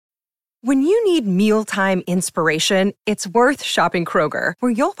When you need mealtime inspiration, it's worth shopping Kroger,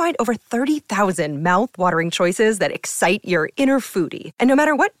 where you'll find over 30,000 mouth-watering choices that excite your inner foodie. And no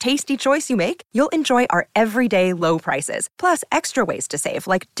matter what tasty choice you make, you'll enjoy our everyday low prices, plus extra ways to save,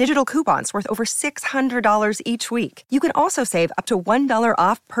 like digital coupons worth over $600 each week. You can also save up to $1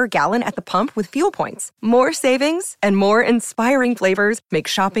 off per gallon at the pump with fuel points. More savings and more inspiring flavors make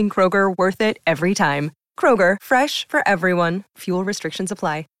shopping Kroger worth it every time. Kroger, fresh for everyone. Fuel restrictions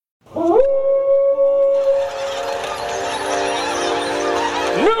apply. News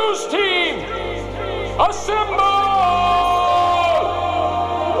team, assemble!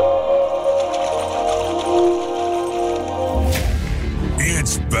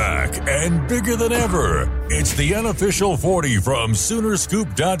 It's back and bigger than ever. It's the unofficial 40 from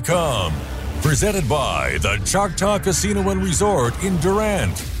Soonerscoop.com. Presented by the Choctaw Casino and Resort in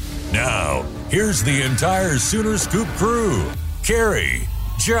Durant. Now, here's the entire Sooner Scoop crew. Carrie,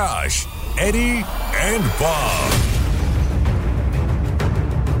 Josh, Eddie, and Bob.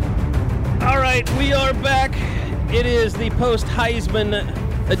 All right, we are back. It is the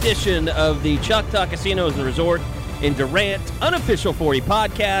post-Heisman edition of the Choctaw Casinos and Resort in Durant unofficial 40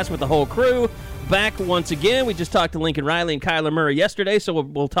 podcast with the whole crew. Back once again. We just talked to Lincoln Riley and Kyler Murray yesterday, so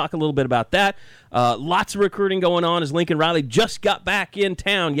we'll talk a little bit about that. Lots of recruiting going on as Lincoln Riley just got back in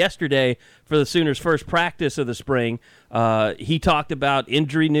town yesterday for the Sooners' first practice of the spring. He talked about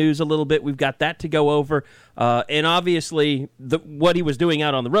injury news a little bit. We've got that to go over. And obviously, what he was doing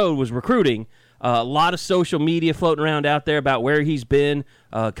out on the road was recruiting. A lot of social media floating around out there about where he's been.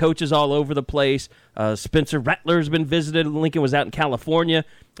 Coaches all over the place. Spencer Rattler's been visited. Lincoln was out in California.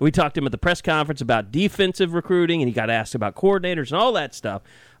 We talked to him at the press conference about defensive recruiting, and he got asked about coordinators and all that stuff.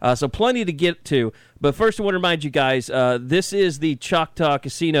 So plenty to get to. But first, I want to remind you guys, this is the Choctaw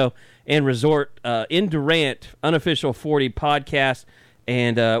Casino and Resort in Durant unofficial 40 podcast.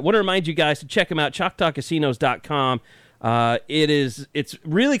 And I want to remind you guys to check them out, ChoctawCasinos.com. It's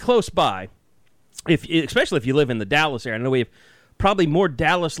really close by. Especially if you live in the Dallas area. I know we have probably more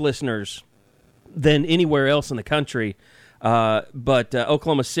Dallas listeners than anywhere else in the country. But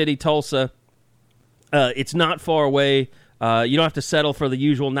Oklahoma City, Tulsa, it's not far away. You don't have to settle for the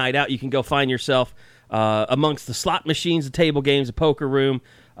usual night out. You can go find yourself amongst the slot machines, the table games, the poker room.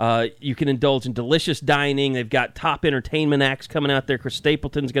 You can indulge in delicious dining. They've got top entertainment acts coming out there. Chris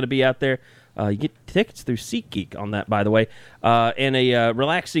Stapleton's going to be out there. You get tickets through SeatGeek on that, by the way. And a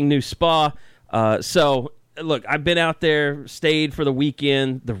relaxing new spa. So, look, I've been out there, stayed for the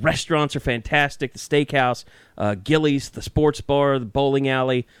weekend. The restaurants are fantastic. The steakhouse, Gillies, the sports bar, the bowling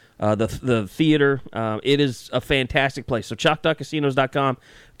alley, the theater. It is a fantastic place. So, ChoctawCasinos.com.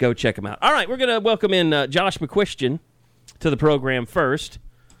 Go check them out. All right, we're going to welcome in Josh McCuistion to the program first.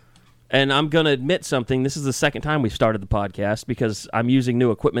 And I'm going to admit something. This is the second time we've started the podcast because I'm using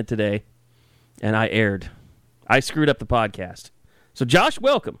new equipment today, and I screwed up the podcast. So, Josh,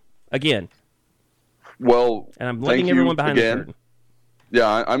 welcome again. Well, and I'm letting everyone behind the curtain.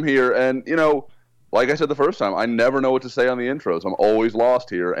 Yeah, I'm here. And, like I said the first time, I never know what to say on the intros. I'm always lost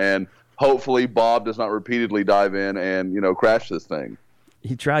here. And hopefully Bob does not repeatedly dive in and, crash this thing.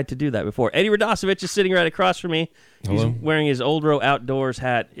 He tried to do that before. Eddie Radosevich is sitting right across from me. Hello. He's wearing his Old Row Outdoors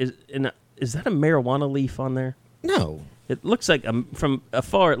hat. Is that a marijuana leaf on there? No. It looks like, from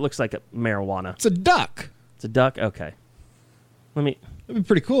afar, it looks like a marijuana. It's a duck. It's a duck? Okay. It'd be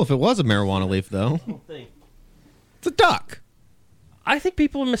pretty cool if it was a marijuana leaf, though. It's a duck. I think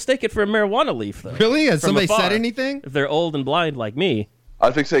people mistake it for a marijuana leaf, though. Really? Has somebody said anything? If they're old and blind like me.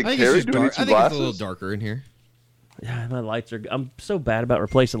 I think Carrie, do we need some I think glasses? it's a little darker in here. Yeah, my lights are... I'm so bad about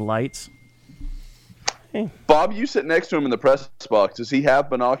replacing lights. Hey. Bob, you sit next to him in the press box. Does he have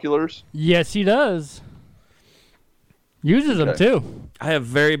binoculars? Yes, he does. Uses them, too. I have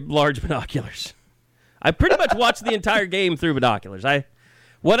very large binoculars. I pretty much watch the entire game through binoculars.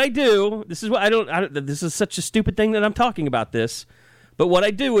 What I do, this is what I don't. This is such a stupid thing that I'm talking about this, but what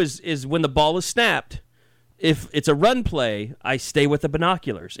I do is when the ball is snapped, if it's a run play, I stay with the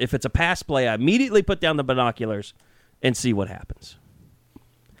binoculars. If it's a pass play, I immediately put down the binoculars and see what happens.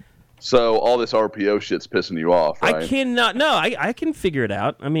 So all this RPO shit's pissing you off, right? I cannot. No, I can figure it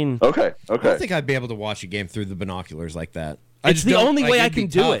out. I mean, okay. I don't think I'd be able to watch a game through the binoculars like that. It's the only way I can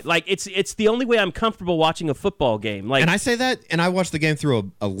do it. Like it's the only way I'm comfortable watching a football game. Like, and I say that, and I watch the game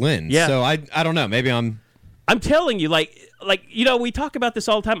through a lens. Yeah. So I don't know. Maybe I'm telling you, like we talk about this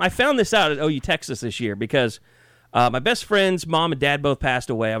all the time. I found this out at OU Texas this year because my best friend's mom and dad both passed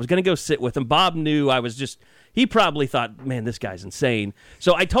away. I was going to go sit with them. Bob knew I was just. He probably thought, man, this guy's insane.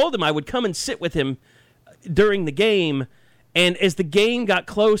 So I told him I would come and sit with him during the game. And as the game got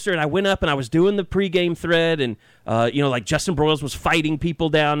closer, and I went up and I was doing the pregame thread, and like Justin Broyles was fighting people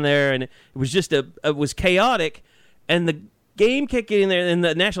down there, and it was just it was chaotic. And the game kicking in there, and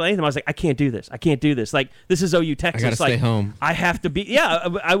the national anthem, I was like, I can't do this. Like, this is OU Texas. I gotta stay home. I have to be. Yeah,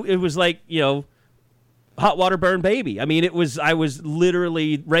 it was like hot water burn baby. I mean, I was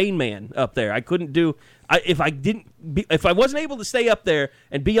literally Rain Man up there. I couldn't do. If I wasn't able to stay up there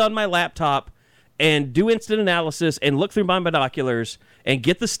and be on my laptop and do instant analysis and look through my binoculars and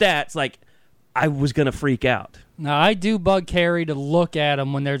get the stats, like, I was going to freak out. Now, I do bug Carrie to look at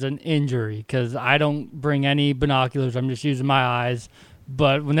him when there's an injury because I don't bring any binoculars. I'm just using my eyes.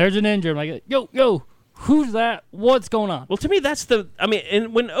 But when there's an injury, I'm like, yo, who's that? What's going on? Well, to me,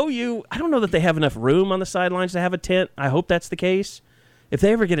 and when OU, I don't know that they have enough room on the sidelines to have a tent. I hope that's the case. If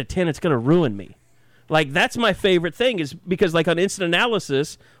they ever get a tent, it's going to ruin me. Like, that's my favorite thing is because, like, on instant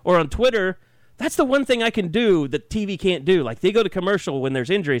analysis or on Twitter, that's the one thing I can do that TV can't do. Like, they go to commercial when there's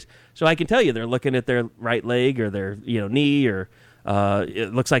injuries, so I can tell you they're looking at their right leg or their knee, or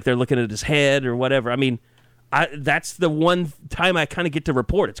it looks like they're looking at his head or whatever. I mean, that's the one time I kind of get to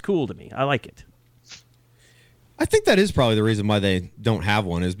report. It's cool to me. I like it. I think that is probably the reason why they don't have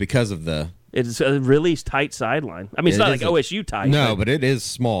one is because of it's a really tight sideline. I mean, it's not like OSU tight. No, but it is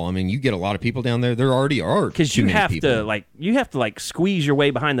small. I mean, you get a lot of people down there. There already are because you have to squeeze your way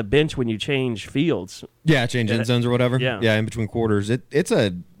behind the bench when you change fields. Yeah, change end zones or whatever. Yeah, in between quarters.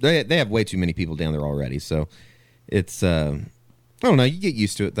 They have way too many people down there already. So it's I don't know. You get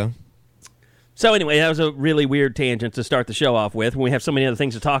used to it though. So anyway, that was a really weird tangent to start the show off with when we have so many other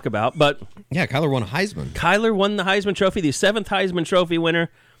things to talk about. But yeah, Kyler won a Heisman. Kyler won the Heisman Trophy, the 7th Heisman Trophy winner.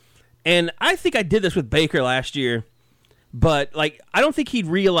 And I think I did this with Baker last year, but like I don't think he'd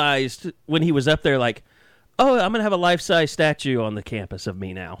realized when he was up there, like, oh, I'm going to have a life-size statue on the campus of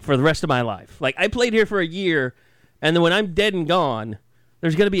me now for the rest of my life. Like, I played here for a year, and then when I'm dead and gone,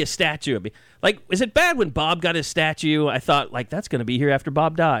 there's going to be a statue of me. Like, is it bad when Bob got his statue? I thought, like, that's going to be here after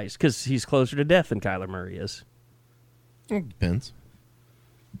Bob dies because he's closer to death than Kyler Murray is. It depends.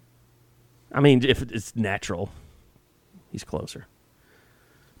 I mean, if it's natural, he's closer.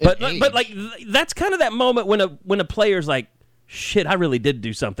 But like that's kind of that moment when a player's like, shit, I really did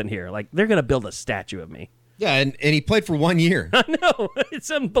do something here. Like, they're going to build a statue of me. Yeah, and he played for 1 year. I know. It's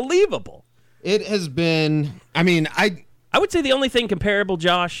unbelievable. It has been, I mean, I would say the only thing comparable,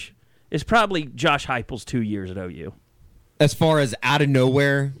 Josh, is probably Josh Heupel's 2 years at OU. As far as out of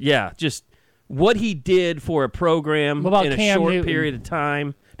nowhere? Yeah, just what he did for a program in a short period of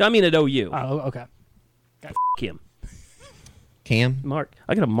time. No, I mean at OU. Oh, okay. F*** him. Cam? Mark.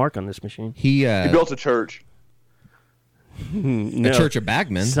 I got a mark on this machine. He built a church. No, a church of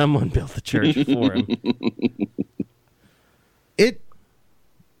Bagmen. Someone built the church for him.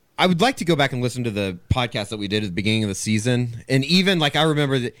 I would like to go back and listen to the podcast that we did at the beginning of the season. And even, like, I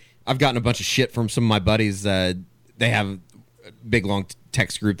remember that I've gotten a bunch of shit from some of my buddies. They have a big, long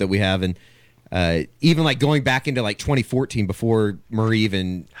text group that we have. And even, like, going back into, like, 2014 before Murray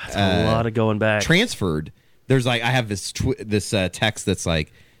even That's a lot of going back. Transferred. There's, like, I have this text that's,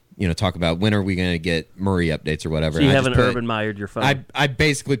 like, talk about when are we going to get Murray updates or whatever. So you haven't Urban Meyered your phone. I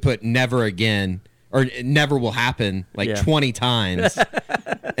basically put never again or never will happen 20 times.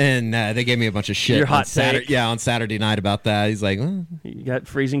 And they gave me a bunch of shit on Saturday night about that. He's like, well, you got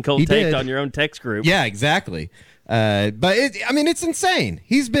freezing cold take on your own text group. Yeah, exactly. But it's insane.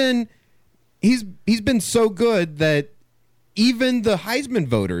 He's been so good that even the Heisman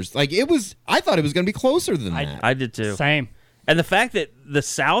voters, I thought it was going to be closer than that. I did too. Same. And the fact that the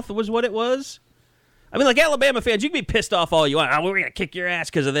South was what it was, I mean, like Alabama fans, you can be pissed off all you want. Oh, we're going to kick your ass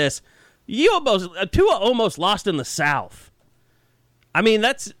because of this. Tua almost lost in the South. I mean,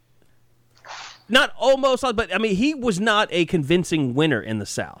 that's not almost, but I mean, he was not a convincing winner in the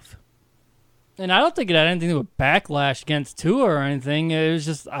South. And I don't think it had anything to do with backlash against Tua or anything. It was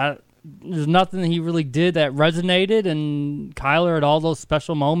just there's nothing he really did that resonated, and Kyler had all those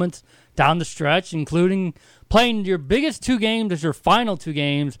special moments down the stretch, including playing your biggest 2 games as your final 2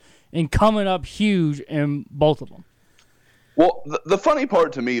 games and coming up huge in both of them. Well, the funny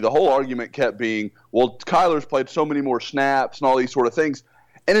part to me, the whole argument kept being, well, Kyler's played so many more snaps and all these sort of things,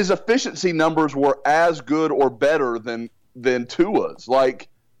 and his efficiency numbers were as good or better than Tua's. Like,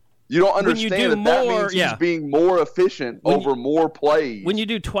 you don't understand that means he's being more efficient over more plays. When you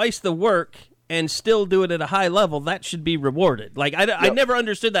do twice the work and still do it at a high level, that should be rewarded. Like, I never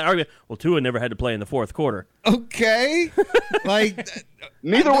understood that argument. Well, Tua never had to play in the fourth quarter. Okay.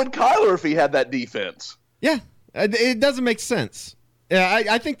 Neither would Kyler if he had that defense. Yeah. It doesn't make sense. Yeah,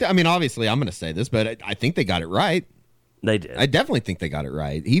 I think that, I mean, obviously I'm going to say this, but I think they got it right. They did. I definitely think they got it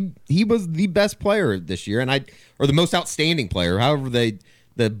right. He was the best player this year, or the most outstanding player. However,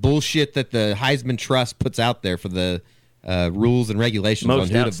 the bullshit that the Heisman Trust puts out there for the rules and regulations most on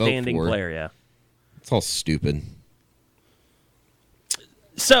who to vote outstanding for. player, yeah. It's all stupid.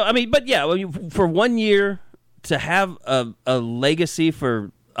 So, I mean, but yeah, for 1 year to have a legacy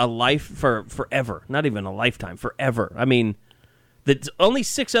for a life, for forever, not even a lifetime, forever. I mean, that only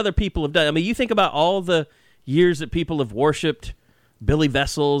 6 other people have done. I mean, you think about all the years that people have worshipped Billy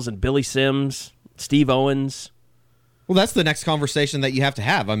Vessels and Billy Sims, Steve Owens. Well, that's the next conversation that you have to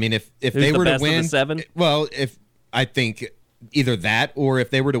have. I mean, if Who's they the were to best of the win, 7? well, if I think either that or if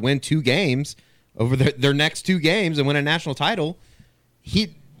they were to win 2 games over their next 2 games and win a national title,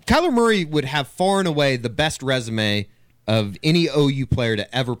 Kyler Murray would have far and away the best resume of any OU player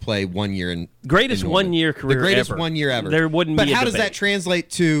to ever play 1 year in Greatest in Norman. 1 year career The greatest ever. 1 year ever. There wouldn't but be a how does debate. that translate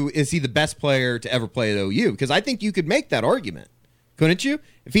to, is he the best player to ever play at OU? Because I think you could make that argument. Couldn't you?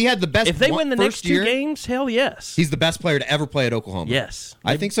 If he had the best If they win the next first 2 year, games, hell yes. he's the best player to ever play at Oklahoma. Yes.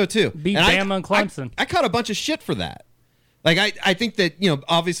 I think so too. Beat And Bama and Clemson. I caught a bunch of shit for that. Like I think that,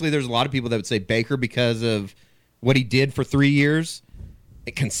 obviously there's a lot of people that would say Baker because of what he did for 3 years,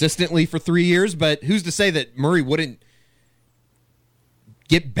 consistently for 3 years, but who's to say that Murray wouldn't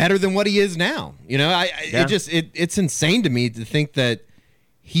get better than what he is now? It's insane to me to think that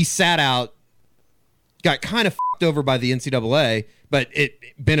he sat out, got kind of fucked over by the NCAA, but it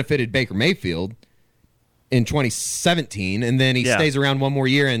benefited Baker Mayfield in 2017, and then he stays around 1 more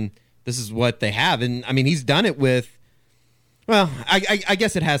year, and this is what they have. And, I mean, he's done it with, well, I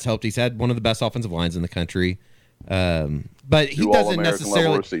guess it has helped. He's had one of the best offensive lines in the country, but he doesn't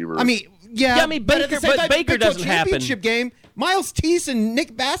necessarily. I mean, but at the same time, Baker Big 12 doesn't happen. Championship game, Miles Teese and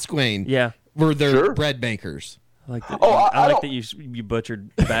Nick Basquine were their bread bankers. I like that, I like don't- that you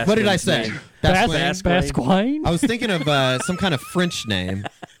butchered Basquine's What did I say? name. Basquine? I was thinking of some kind of French name.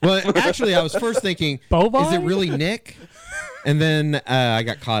 Well, actually, I was first thinking, Bovine? is it really Nick? And then I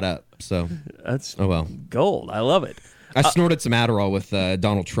got caught up. So, That's oh well. gold. I love it. I snorted some Adderall with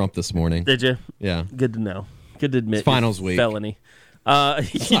Donald Trump this morning. Did you? Yeah. Good to know. Good to admit. It's finals week. Felony.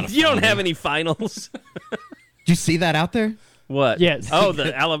 You don't have any finals. Did you see that out there? What? Yes. Oh,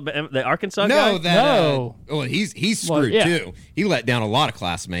 the Arkansas No, guy? that. No. Well, he's screwed yeah. too. He let down a lot of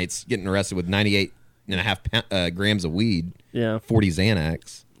classmates getting arrested with 98.5 grams of weed. Yeah. 40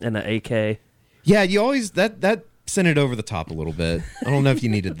 Xanax. And an AK. Yeah, you always that sent it over the top a little bit. I don't know if you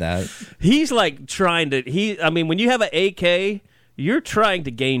needed that. He's like trying to. I mean, when you have an AK, you're trying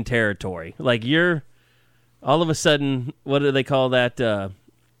to gain territory. Like you're all of a sudden. What do they call that?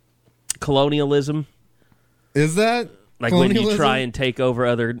 Colonialism. Is that Like when you colonialism? try and take over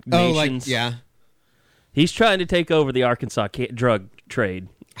other nations. Oh, like yeah. He's trying to take over the Arkansas drug trade.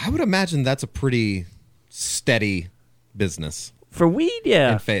 I would imagine that's a pretty steady business For weed,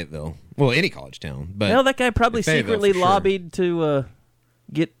 yeah. in Fayetteville. Well, any college town, but Well, that guy probably in Fayetteville, secretly for sure. lobbied to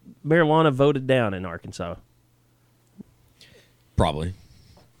get marijuana voted down in Arkansas. probably.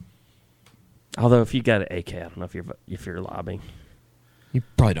 Although, if you got an AK, I don't know if you're lobbying. You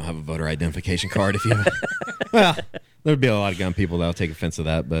probably don't have a voter identification card if you have. Well, there'd be a lot of gun people that'll take offense to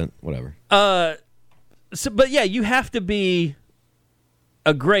that, but whatever. But yeah, you have to be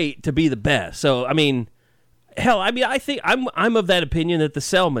a great to be the best. So I mean, hell, I mean, I think I'm of that opinion that the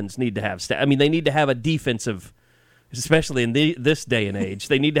Selmans need to have. I mean, they need to have a defensive, especially in this day and age.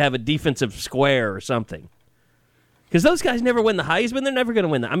 They need to have a defensive square or something. Because those guys never win the Heisman. They're never going to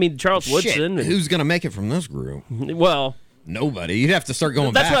win that. I mean, Charles Woodson. Shit, who's going to make it from this group? Well, Nobody. You'd have to start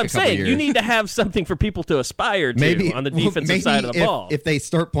going that's back what I'm a couple saying. years. You need to have something for people to aspire to maybe on the defensive side of the ball. If they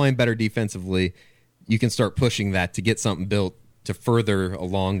start playing better defensively, you can start pushing that to get something built to further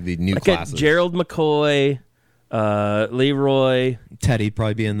along the new Like classes. Gerald McCoy, Leroy, Teddy'd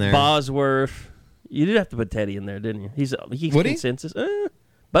probably be in there. Bosworth. You did have to put Teddy in there, didn't you? He's Would he? consensus.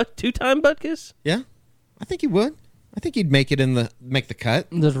 But 2-time Butkus? Yeah, I think he would. I think he'd make it make the cut.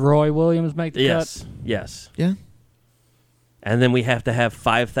 Does Roy Williams make the Yes. cut? Yes. Yeah. And then we have to have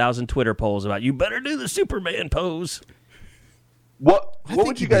 5,000 Twitter polls about you better do the Superman pose. What think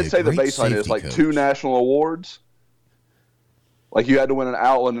would you he'd be guys a say the great baseline is? safety Like coach. 2 national awards? Like you had to win an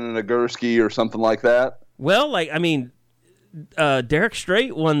Outland and a Nagurski or something like that? Well, like, I mean, Derek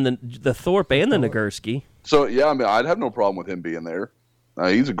Strait won the Thorpe and the Nagurski. So, yeah, I mean, I'd have no problem with him being there.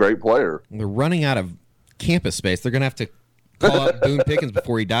 He's a great player. They're running out of campus space. They're going to have to call out Boone Pickens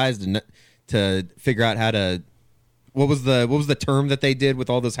before he dies to figure out how to. What was the term that they did with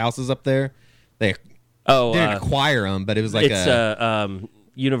all those houses up there? They didn't acquire them, but it was like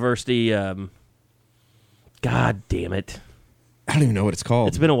university. God damn it! I don't even know what it's called.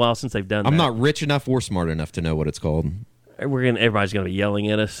 It's been a while since they've done that. I'm not rich enough or smart enough to know what it's called. everybody's gonna be yelling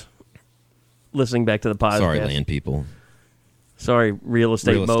at us. Listening back to the podcast. Sorry, land people. Sorry, real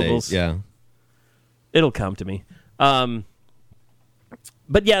estate moguls. Yeah, it'll come to me. But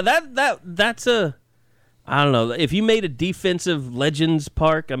yeah, that's a. I don't know. If you made a defensive legends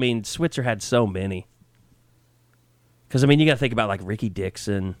park, I mean, Switzer had so many. Because I mean, you got to think about like Ricky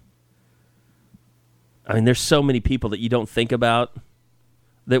Dixon. I mean, there's so many people that you don't think about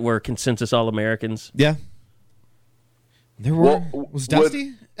that were consensus All-Americans. Yeah. There were. Was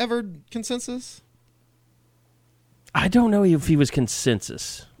Dusty ever consensus? I don't know if he was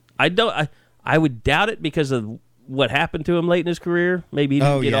consensus. I would doubt it because of what happened to him late in his career. Maybe he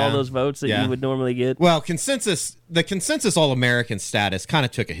didn't get all those votes that you would normally get. Well, the consensus All-American status kind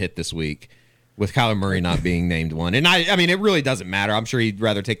of took a hit this week with Kyler Murray not being named one. And I mean, it really doesn't matter. I'm sure he'd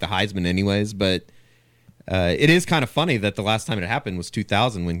rather take the Heisman anyways, but it is kind of funny that the last time it happened was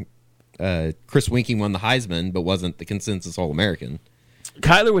 2000 when Chris Winking won the Heisman, but wasn't the consensus All-American.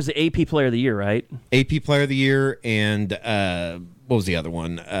 Kyler was the AP Player of the Year, right? AP Player of the Year, and what was the other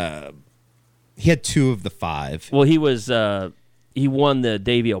one? He had 2 of the 5. Well, he won the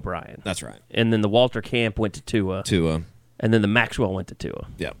Davey O'Brien. That's right. And then the Walter Camp went to Tua. And then the Maxwell went to Tua.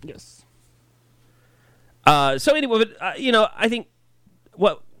 Yeah. Yes. So anyway, I think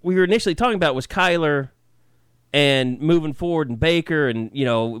what we were initially talking about was Kyler and moving forward and Baker and,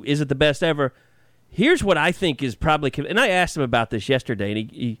 is it the best ever? Here's what I think is probably, and I asked him about this yesterday,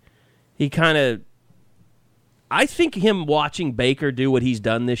 and he kind of, I think him watching Baker do what he's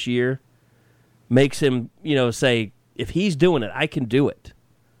done this year makes him, say, if he's doing it, I can do it.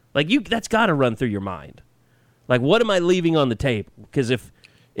 Like, that's got to run through your mind. Like, what am I leaving on the table? Because if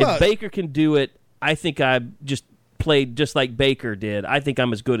Baker can do it, I think I just played just like Baker did. I think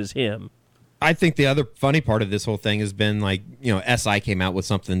I'm as good as him. I think the other funny part of this whole thing has been like, SI came out with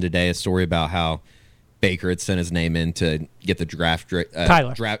something today, a story about how Baker had sent his name in to get the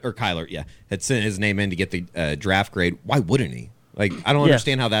Kyler, had sent his name in to get the draft grade. Why wouldn't he? Like, I don't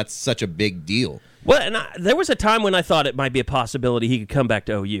understand how that's such a big deal. Well, and there was a time when I thought it might be a possibility he could come back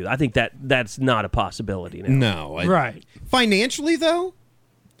to OU. I think that's not a possibility now. No. Right. Financially, though,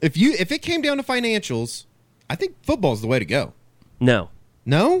 if it came down to financials, I think football's the way to go. No.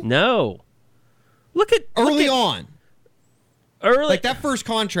 No? Look at on. Like that first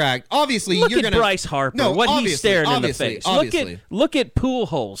contract, obviously look you're at going to Bryce Harper, what he's staring in the face. Look at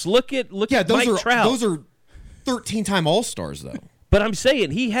Pujols. Look at Mike Trout. Those are 13-time All-Stars though. But I'm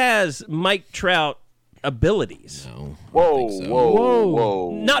saying he has Mike Trout abilities. No.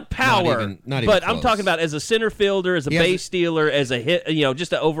 Whoa. Not power, not even but close. I'm talking about as a center fielder, as a base stealer, as a hit,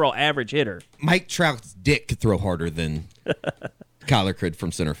 just an overall average hitter. Mike Trout's dick could throw harder than Kyler could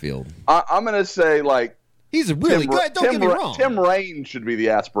from center field. I'm going to say, like, he's a really good. Don't get me wrong. Tim Raines should be the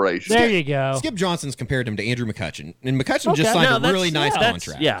aspiration. There you go. Skip Johnson's compared him to Andrew McCutchen, and McCutchen just signed a really nice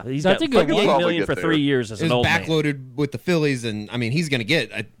contract. Yeah, he's That's got a good one. $58 million for 3 years as an old man. It was backloaded with the Phillies, and I mean, he's going to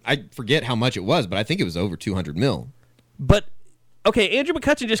get. I forget how much it was, but I think it was over $200 million. But okay, Andrew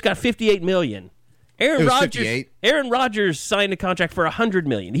McCutchen just got $58 million. Aaron Rodgers signed a contract for $100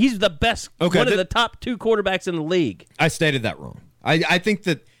 million. He's the best, one of the top 2 quarterbacks in the league. I stated that wrong. I think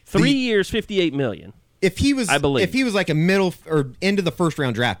that 3 years, $58 million. If he was, I believe. If he was like a middle or end of the first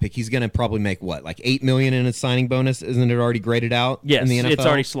round draft pick, he's going to probably make what, like $8 million in his signing bonus? Isn't it already graded out? Yes, in the NFL? It's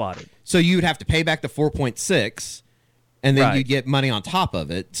already slotted. So you would have to pay back the 4.6, and then you'd get money on top of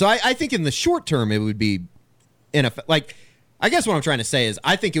it. So I think in the short term it would be NFL. Like, I guess what I'm trying to say is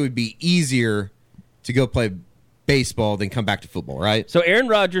I think it would be easier to go play baseball than come back to football, right? So Aaron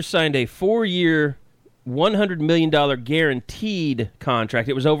Rodgers signed a 4-year, $100 million guaranteed contract.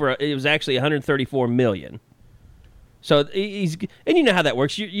 It was actually $134 million. So and you know how that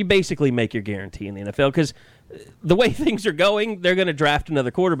works. You basically make your guarantee in the NFL because the way things are going, they're going to draft another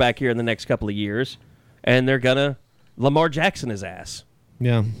quarterback here in the next couple of years, and they're going to Lamar Jackson his ass.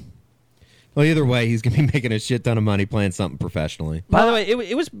 Yeah. Well, either way, he's going to be making a shit ton of money playing something professionally. By the way,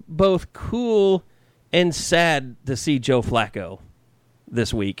 it was both cool and sad to see Joe Flacco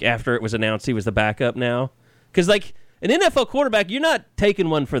this week after it was announced he was the backup now. Because, like, an NFL quarterback, you're not taking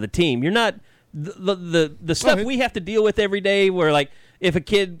one for the team. You're not the stuff we have to deal with every day where, like, if a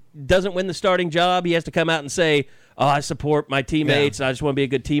kid doesn't win the starting job, he has to come out and say, oh, I support my teammates, and I just want to be a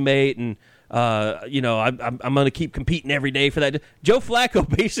good teammate, and I'm going to keep competing every day for that. Joe Flacco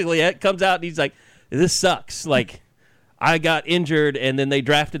basically comes out and he's like, this sucks. Like, I got injured, and then they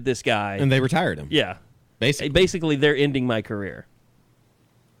drafted this guy. And they retired him. Yeah. Basically, they're ending my career.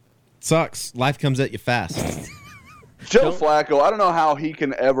 Sucks. Life comes at you fast. Joe Flacco, I don't know how he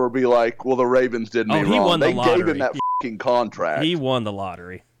can ever be like, well, the Ravens did me wrong. Won the they lottery. gave him that fucking contract. He won the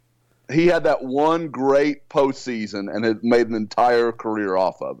lottery. he had that one great postseason and had made an entire career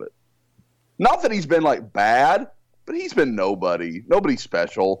off of it. Not that he's been like bad, but he's been nobody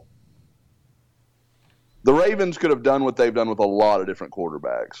special. The Ravens could have done what they've done with a lot of different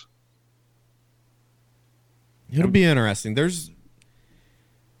quarterbacks. It'll be interesting.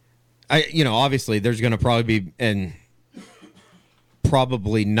 Obviously there's going to probably be, and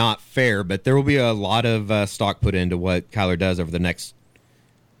probably not fair, but there will be a lot of stock put into what Kyler does over the next,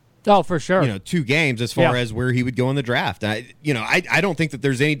 for sure, 2 games as far as where he would go in the draft. I don't think that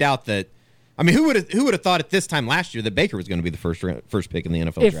there's any doubt that. I mean, who would have thought at this time last year that Baker was going to be the first pick in the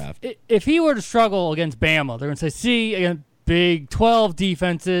NFL draft? If he were to struggle against Bama, they're going to say, see, against Big 12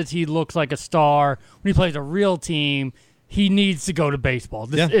 defenses, he looks like a star. When he plays a real team, he needs to go to baseball.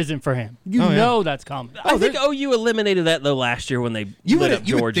 This isn't for him. You know that's coming. I think OU eliminated that, though, last year when they lit up Georgia.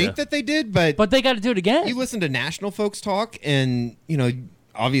 You would think that they did, but they got to do it again. You listen to national folks talk, and,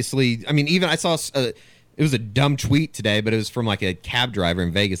 obviously, I mean, even I saw it was a dumb tweet today, but it was from like a cab driver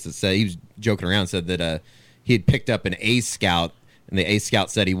in Vegas that said, he was joking around, said that he had picked up an A Scout, and the A Scout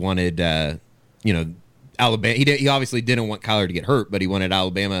said he wanted, Alabama. He obviously didn't want Kyler to get hurt, but he wanted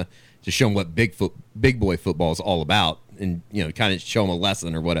Alabama to show him what big boy football is all about, and kind of show him a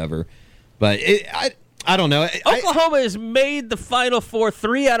lesson or whatever. But I don't know. Oklahoma has made the Final Four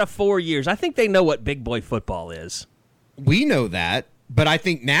 3 out of 4 years. I think they know what big boy football is. We know that, but I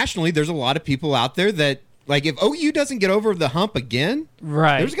think nationally there's a lot of people out there that, like, if OU doesn't get over the hump again,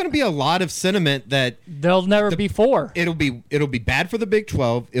 right, there's going to be a lot of sentiment that they'll never be 4. It'll be bad for the Big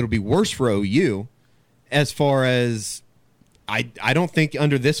 12. It'll be worse for OU. As far as I don't think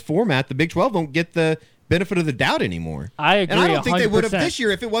under this format the Big 12 won't get the benefit of the doubt anymore. I agree. And I don't think 100%. they would have this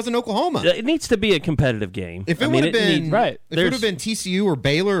year if it wasn't Oklahoma. It needs to be a competitive game. If it would have been right, if it would have been TCU or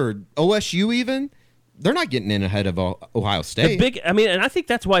Baylor or OSU even, they're not getting in ahead of Ohio State. And I think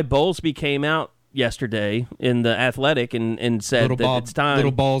that's why Bowlesby came out yesterday in the Athletic and said it's time.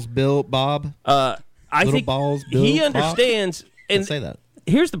 Little balls built, Bob. I think balls built, he understands. And say that.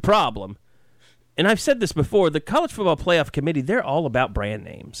 Here's the problem, and I've said this before: the College Football Playoff Committee, they're all about brand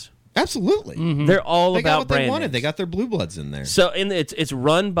names. Absolutely, they're all they got about what brand they wanted. names. They got their blue bloods in there. So, and it's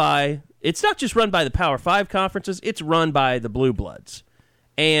run by. It's not just run by the Power 5 conferences; it's run by the blue bloods.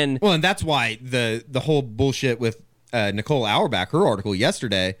 And that's why the whole bullshit with Nicole Auerbach, her article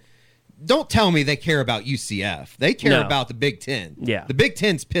yesterday. Don't tell me they care about UCF. They care about the Big Ten. Yeah. The Big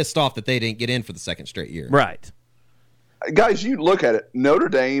Ten's pissed off that they didn't get in for the second straight year. Right. Guys, you look at it. Notre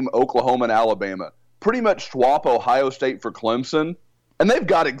Dame, Oklahoma, and Alabama pretty much swap Ohio State for Clemson, and they've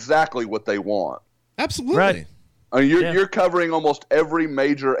got exactly what they want. Absolutely. Right. I mean, you're covering almost every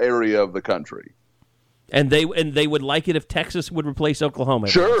major area of the country. And they would like it if Texas would replace Oklahoma.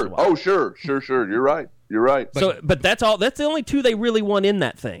 Sure. Oh, sure. You're right. But that's all. That's the only 2 they really want in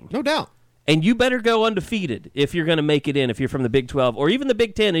that thing. No doubt. And you better go undefeated if you're going to make it in. If you're from the Big 12 or even the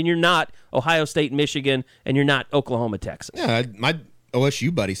Big 10, and you're not Ohio State, Michigan, and you're not Oklahoma, Texas. Yeah, my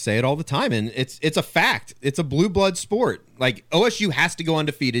OSU buddies say it all the time, and it's a fact. It's a blue blood sport. Like OSU has to go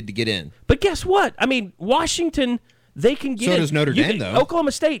undefeated to get in. But guess what? I mean, Washington. They can get in. So does Notre Dame, though.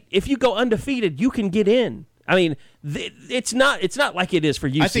 Oklahoma State, if you go undefeated, you can get in. I mean, it's not like it is for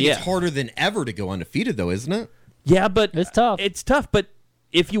UCF. I think it's harder than ever to go undefeated, though, isn't it? Yeah, but it's tough. It's tough, but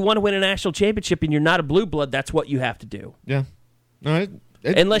if you want to win a national championship and you're not a blue blood, that's what you have to do. Yeah. No,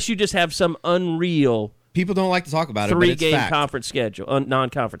 unless you just have some unreal people don't like to talk about it, but it's 3-game fact. conference schedule,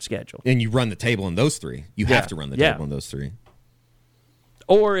 non-conference schedule. And you run the table in those 3. You have to run the table in those 3.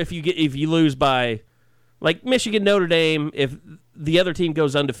 Or if you lose by, like Michigan, Notre Dame, if the other team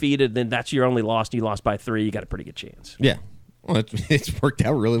goes undefeated, then that's your only loss. And you lost by 3. You got a pretty good chance. Yeah, well, it's worked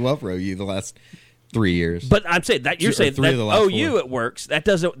out really well for OU the last 3 years. But I'm saying that you're saying that OU 4. It works. That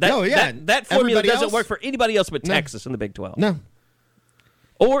doesn't. That, that formula doesn't work for anybody else but Texas in the Big 12. No.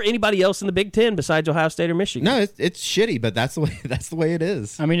 Or anybody else in the Big 10 besides Ohio State or Michigan. No, it's shitty, but that's the way it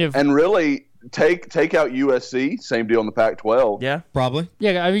is. I mean, and really take out USC, same deal in the Pac-12. Yeah, probably.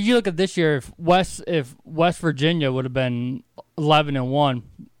 Yeah, I mean, you look at this year. If West Virginia would have been 11-1,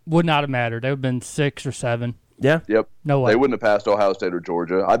 would not have mattered. They would have been 6 or 7. Yeah. Yep. No way. They wouldn't have passed Ohio State or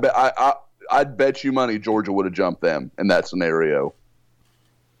Georgia. I'd bet you money Georgia would have jumped them in that scenario.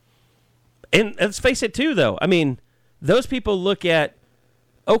 And let's face it, too, though. I mean, those people look at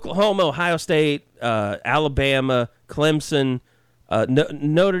Oklahoma, Ohio State, Alabama, Clemson,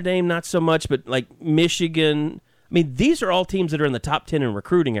 Notre Dame, not so much, but like Michigan. I mean, these are all teams that are in the top 10 in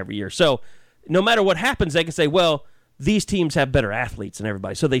recruiting every year. So no matter what happens, they can say, well, these teams have better athletes than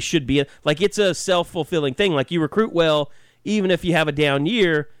everybody, so they should be. Like, it's a self-fulfilling thing. Like, you recruit well, even if you have a down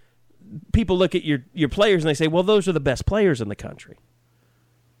year, people look at your players and they say, well, those are the best players in the country.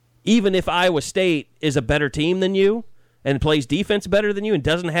 even if Iowa State is a better team than you and plays defense better than you and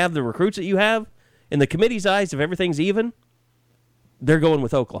doesn't have the recruits that you have, in the committee's eyes, if everything's even, they're going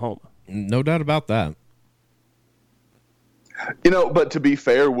with Oklahoma. No doubt about that. But to be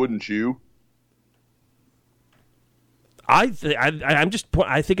fair, wouldn't you? I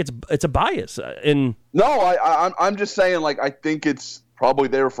think it's a bias. I'm just saying, like, I think it's probably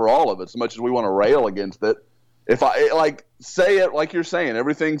there for all of it, as much as we want to rail against it. If I say it like you're saying,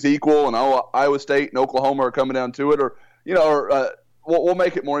 everything's equal, and Iowa State and Oklahoma are coming down to it, or we'll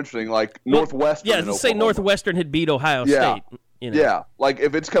make it more interesting, like Northwestern. Yeah, let's say Northwestern had beat Ohio State. Yeah, like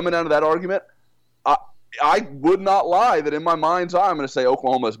if it's coming down to that argument, I would not lie that in my mind's eye I'm going to say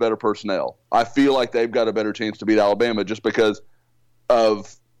Oklahoma has better personnel. I feel like they've got a better chance to beat Alabama just because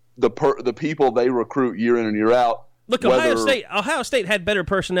of the people they recruit year in and year out. Look, Ohio State had better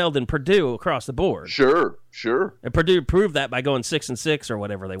personnel than Purdue across the board. Sure. And Purdue proved that by going 6-6 or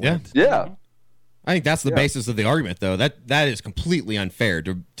whatever they went. Yeah. I think that's the basis of the argument, though. That is completely unfair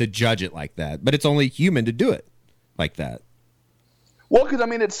to judge it like that. But it's only human to do it like that. Well, because,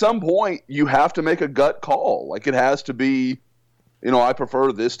 at some point, you have to make a gut call. Like, it has to be, I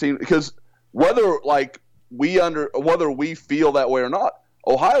prefer this team. Because whether we feel that way or not,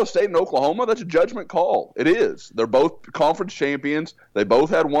 Ohio State and Oklahoma, that's a judgment call. It is. They're both conference champions. They both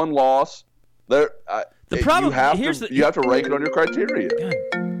had one loss. The problem you have to rank it on your criteria. God.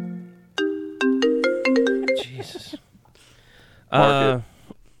 Jesus.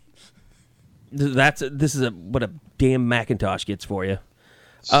 This is what a damn Macintosh gets for you.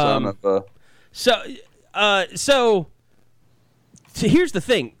 So here's the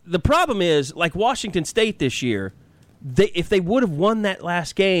thing. The problem is, like Washington State this year, if they would have won that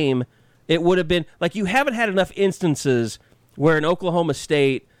last game, it would have been like you haven't had enough instances where an Oklahoma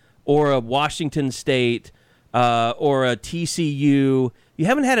State or a Washington State or a TCU, you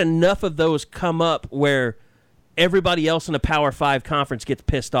haven't had enough of those come up where everybody else in a Power 5 conference gets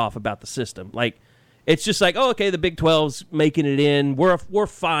pissed off about the system. Like, it's just like, oh, okay, the Big 12's making it in. We're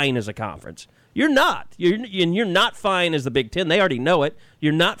fine as a conference. You're not. You're not fine as the Big 10. They already know it.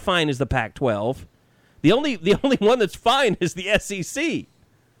 You're not fine as the Pac-12. The only one that's fine is the SEC.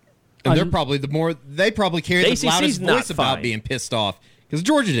 And they're probably they probably carry the loudest voice about being pissed off because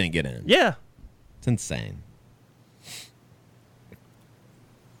Georgia didn't get in. Yeah. It's insane.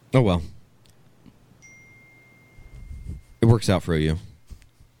 Oh, well. It works out for you.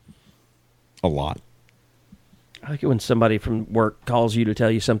 A lot. I like it when somebody from work calls you to tell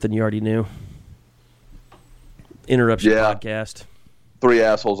you something you already knew. Interrupts your podcast. 3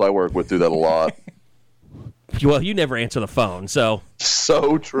 assholes I work with do that a lot. Well, you never answer the phone, so.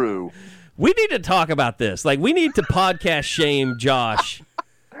 So true. We need to talk about this. Like, we need to podcast shame Josh.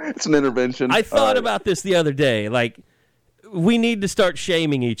 It's an intervention. I thought about this the other day. Like, we need to start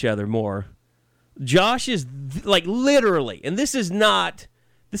shaming each other more. Josh is, like, literally, and this is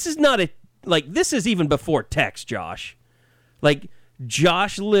even before text, Josh. Like,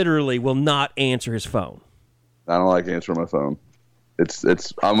 Josh literally will not answer his phone. I don't like answering my phone.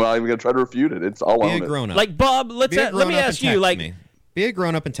 I'm not even going to try to refute it. I'll own it. Be a grown-up. Like, Bob, let me ask you, like, be a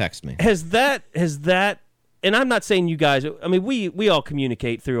grown-up and text me. Has that, and I'm not saying you guys, I mean, we all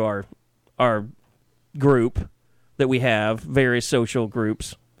communicate through our group that we have, various social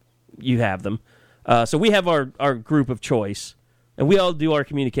groups. You have them. So we have our group of choice, and we all do our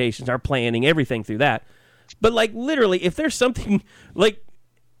communications, our planning, everything through that. But, like, literally, if there's something, like,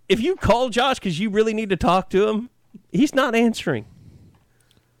 if you call Josh because you really need to talk to him, he's not answering.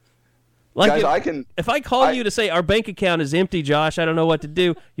 Like, guys, if I call you to say our bank account is empty, Josh, I don't know what to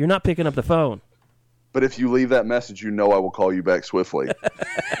do, you're not picking up the phone. But if you leave that message, I will call you back swiftly.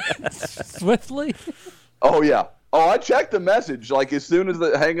 Swiftly? Oh, yeah. Oh, I checked the message. Like, as soon as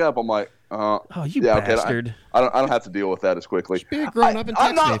they hang up, I'm like, oh, you bastard. Okay, I don't have to deal with that as quickly. Just be a grown-up and text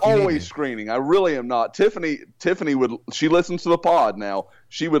I'm not me if you always screening. I really am not. Tiffany she listens to the pod now.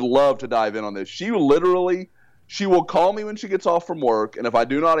 She would love to dive in on this. She will call me when she gets off from work, and if I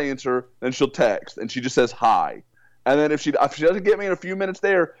do not answer, then she'll text, and she just says hi. And then if she doesn't get me in a few minutes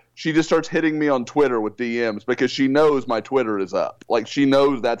there, she just starts hitting me on Twitter with DMs because she knows my Twitter is up. Like, she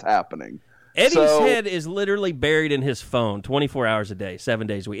knows that's happening. Eddie's head is literally buried in his phone 24 hours a day, 7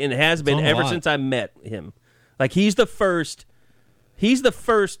 days a week. And it has been ever since I met him. Like, he's the first,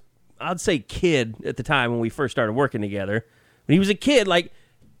 I'd say, kid at the time when we first started working together. When he was a kid, like,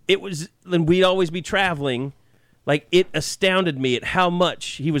 then we'd always be traveling. Like, it astounded me at how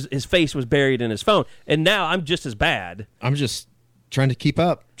much his face was buried in his phone. And now I'm just as bad. I'm just trying to keep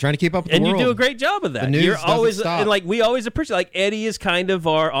up with the world. And you do a great job of that. The news You're always stop. And like we always appreciate. Like, Eddie is kind of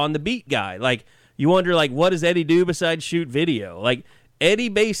our on the beat guy. Like, you wonder, like, what does Eddie do besides shoot video? Like, Eddie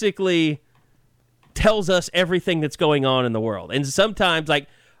basically tells us everything that's going on in the world. And sometimes, like,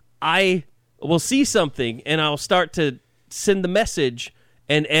 I will see something and I'll start to send the message,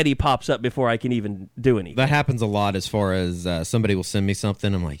 and Eddie pops up before I can even do anything. That happens a lot as far as somebody will send me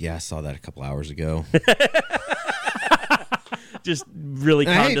something. I'm like, yeah, I saw that a couple hours ago. Just really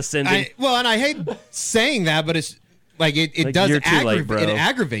condescending. And I hate saying that, but it's like it Like, does you're too late, bro. It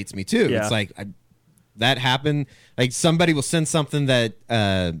aggravates me too. Yeah. It's like that happened. Like somebody will send something that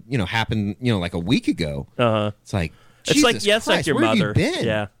happened like a week ago. It's like It's like, Jesus yes, Christ, like your where have mother. you been?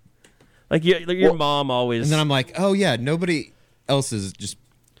 Yeah. Like your mom always. And then I'm like, oh yeah, nobody else is just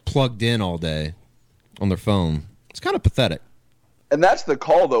plugged in all day on their phone. It's kind of pathetic. And that's the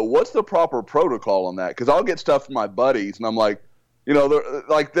call, though. What's the proper protocol on that? Because I'll get stuff from my buddies, and I'm like,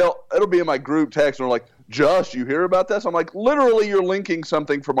 it'll be in my group text, and they're like, Josh, you hear about this? I'm like, literally, you're linking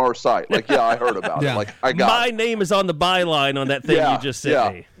something from our site. Like, yeah, I heard about it. Like, I got my it. name is on the byline on that thing you just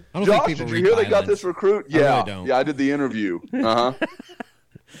sent me. I don't Josh, think people did you read hear they got bylines. this recruit? I Yeah, really don't. yeah, I did the interview.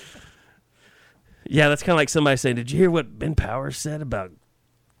 Yeah, that's kind of like somebody saying, "Did you hear what Ben Powers said about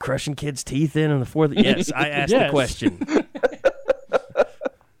crushing kids' teeth in on the 4th?" Yes, I asked the Yes. question.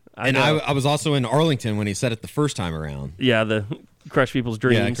 I was also in Arlington when he said it the first time around. Yeah, the crush people's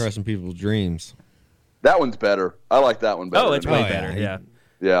dreams. Yeah, crushing people's dreams. That one's better. I like that one better. Oh, it's way Oh, better. yeah. Yeah.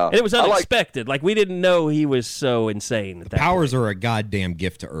 yeah. And it was I like- unexpected. Like, we didn't know he was so insane. At that Powers are a goddamn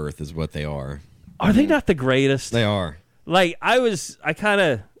gift to Earth, is what they are. Are they not the greatest? They are. Like, I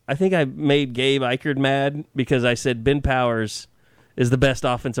think I made Gabe Eichert mad because I said Ben Powers is the best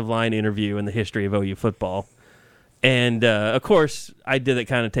offensive line interview in the history of OU football. And, of course, I did it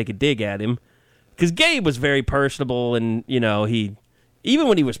kind of take a dig at him because Gabe was very personable and, even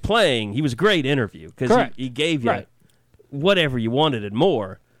when he was playing, he was a great interview because he gave you whatever you wanted and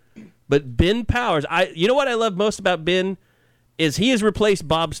more. But Ben Powers, you know what I love most about Ben is he has replaced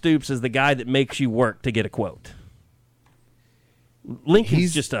Bob Stoops as the guy that makes you work to get a quote.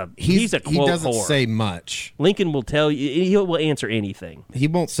 Lincoln's he's a quote He doesn't whore. say much. Lincoln will tell you. He will answer anything. He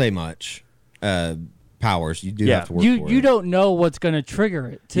won't say much. Powers, you do Yeah. have to work for You it. don't know what's going to trigger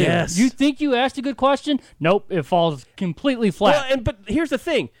it, too. Yes. You think you asked a good question? Nope, it falls completely flat. Well, but here's the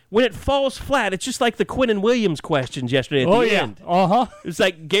thing: when it falls flat, it's just like the Quinnen Williams questions yesterday at the end. It's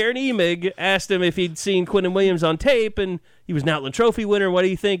like Garen Emig asked him if he'd seen Quinnen Williams on tape, and he was an Outland Trophy winner. What do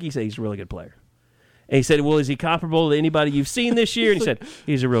you think? He said he's a really good player. And he said, "Well, is he comparable to anybody you've seen this year?" And he said,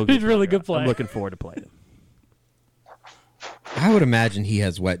 "He's a real good. He's a really good player. I'm looking forward to playing him." I would imagine he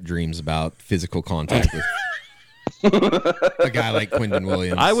has wet dreams about physical contact with a guy like Quinton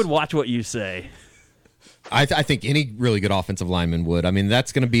Williams. I would watch what you say. I think any really good offensive lineman would. I mean,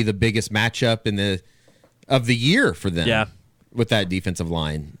 that's going to be the biggest matchup of the year for them. Yeah. With that defensive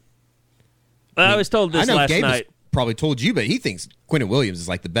line. I was told this I know last Gabe has night. probably told you, but he thinks Quinton Williams is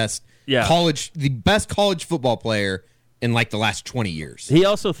like the best college football player in like the last 20 years. He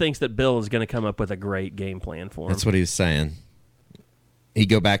also thinks that Bill is going to come up with a great game plan for him. That's what he was saying. He'd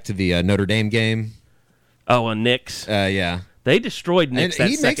go back to the Notre Dame game. Oh, and Knicks. Yeah. They destroyed Knicks that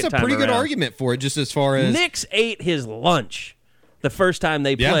he second makes a time pretty good around. argument for it, just as far as Knicks ate his lunch the first time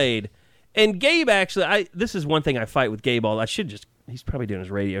they played. And Gabe actually, this is one thing I fight with Gabe all. He's probably doing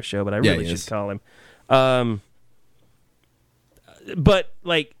his radio show, but I really should call him. But,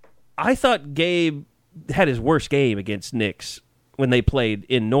 like, I thought Gabe had his worst game against Knicks when they played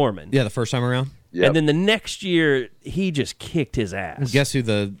in Norman. Yeah, the first time around. Yep. And then the next year, he just kicked his ass. Guess who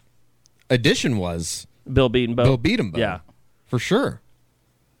the addition was? Bill Beatenbow. Bill Beatenbow. Yeah. For sure.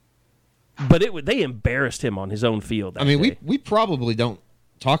 But they embarrassed him on his own field that day. we probably don't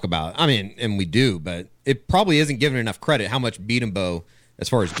talk about, and we do, but it probably isn't given enough credit how much Beatenbow, as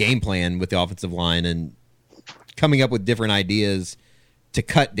far as game plan with the offensive line and coming up with different ideas to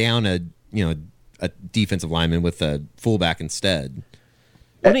cut down a defensive lineman with a fullback instead.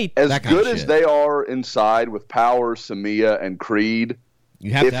 As that kind good of as shit. they are inside with Powers, Samia, and Creed,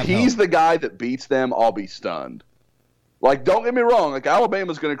 You have if to have he's help. the guy that beats them, I'll be stunned. Like, don't get me wrong. Like,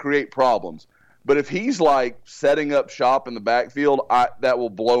 Alabama's going to create problems. But if he's, like, setting up shop in the backfield, that will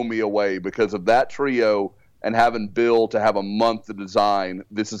blow me away because of that trio and having Bill to have a month to design,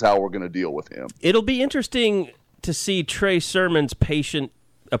 this is how we're going to deal with him. It'll be interesting to see Trey Sermon's patient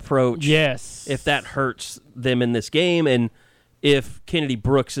approach. Yes. If that hurts them in this game and if Kennedy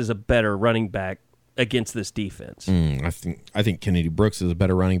Brooks is a better running back against this defense. I think Kennedy Brooks is a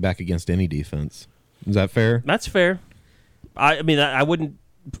better running back against any defense. Is that fair? That's fair. I mean, I wouldn't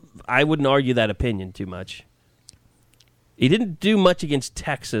argue that opinion too much. He didn't do much against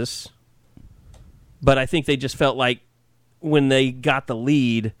Texas, but I think they just felt like when they got the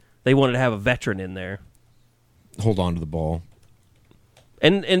lead, they wanted to have a veteran in there. Hold on to the ball.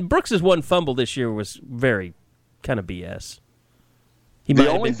 And Brooks' one fumble this year was very kind of BS. The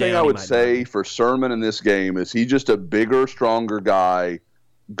only thing I would say for Sermon in this game is he's just a bigger, stronger guy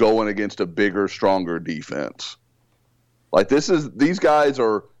going against a bigger, stronger defense. Like these guys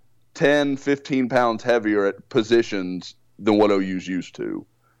are 10, 15 pounds heavier at positions than what OU's used to.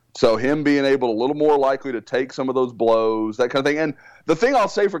 So him being able a little more likely to take some of those blows, that kind of thing. And the thing I'll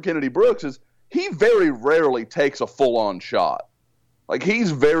say for Kennedy Brooks is he very rarely takes a full-on shot. Like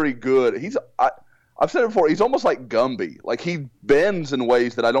he's very good. I've said it before, he's almost like Gumby. Like he bends in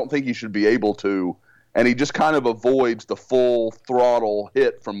ways that I don't think he should be able to, and he just kind of avoids the full throttle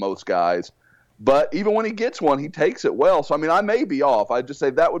hit from most guys. But even when he gets one, he takes it well. So, I mean, I may be off. I'd just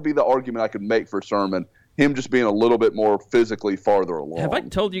say that would be the argument I could make for Sermon, him just being a little bit more physically farther along. Have I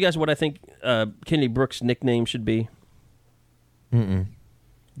told you guys what I think Kennedy Brooks' nickname should be? Mm-mm.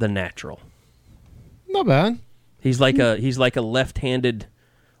 The Natural. Not bad. He's like a left-handed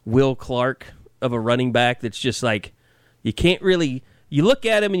Will Clark of a running back that's just like you can't really you look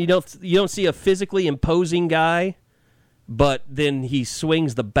at him and you don't see a physically imposing guy, but then he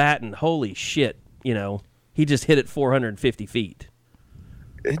swings the bat and holy shit, he just hit it 450 feet.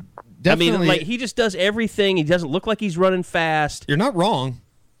 I mean, like he just does everything. He doesn't look like he's running fast. You're not wrong.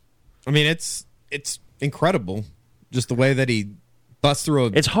 I mean, it's incredible just the way that he busts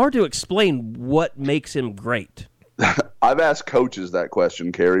through It's hard to explain what makes him great. I've asked coaches that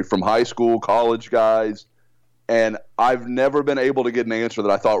question, Kerry, from high school, college guys, and I've never been able to get an answer that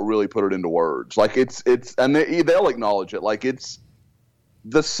I thought really put it into words. Like it's and they'll acknowledge it. Like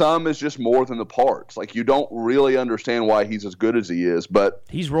the sum is just more than the parts. Like you don't really understand why he's as good as he is, but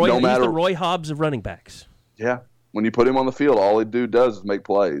he's the Roy Hobbs of running backs. Yeah, when you put him on the field, all he does is make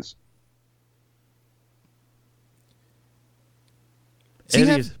plays.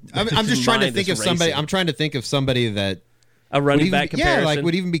 I'm just trying to think of somebody. I'm trying to think of somebody that a running back comparison.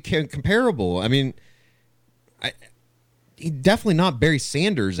 would even be comparable. I mean, he's definitely not Barry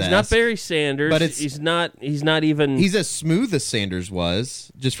Sanders. He's not Barry Sanders, but he's not even. He's as smooth as Sanders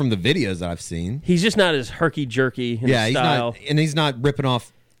was, just from the videos that I've seen. He's just not as herky jerky. He's not, and he's not ripping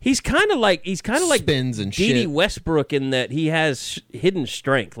off. He's kind of like spins and Dede shit. Westbrook in that he has hidden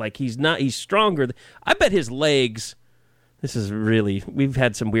strength. Like he's stronger. I bet his legs. We've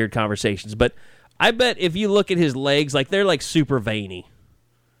had some weird conversations, but I bet if you look at his legs, like they're like super veiny.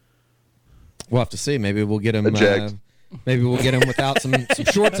 We'll have to see. Maybe we'll get him. Maybe we'll get him without some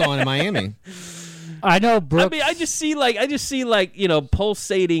shorts on in Miami. I know, Brooks. I mean, I just see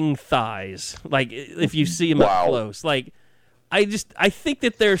pulsating thighs. Like if you see him up close, like I think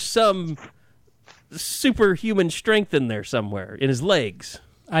that there's some superhuman strength in there somewhere in his legs.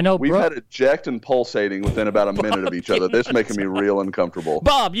 I know we've had eject and pulsating within about a minute of each other. This is making me real uncomfortable.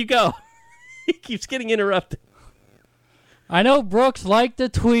 Bob, you go. He keeps getting interrupted. I know Brooks liked the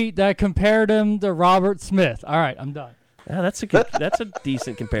tweet that compared him to Robert Smith. All right, I'm done. Yeah, that's a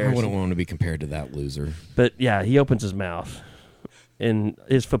decent comparison. I wouldn't want to be compared to that loser. But yeah, he opens his mouth in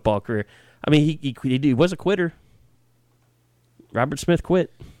his football career. I mean, he was a quitter. Robert Smith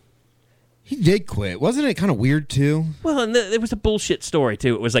quit. He did quit. Wasn't it kind of weird, too? Well, and it was a bullshit story,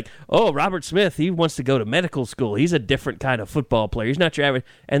 too. It was like, oh, Robert Smith, he wants to go to medical school. He's a different kind of football player. He's not your average.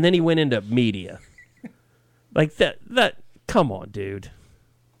 And then he went into media. Like, that. Come on, dude.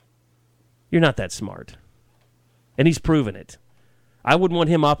 You're not that smart. And he's proven it. I wouldn't want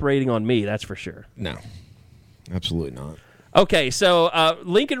him operating on me, that's for sure. No. Absolutely not. Okay, so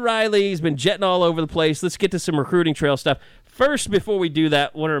Lincoln Riley's been jetting all over the place. Let's get to some recruiting trail stuff. First, before we do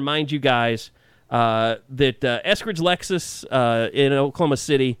that, I want to remind you guys that Eskridge Lexus in Oklahoma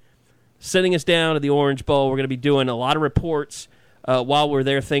City sending us down to the Orange Bowl. We're going to be doing a lot of reports while we're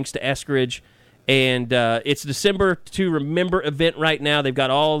there, thanks to Eskridge. And it's December to Remember event right now. They've got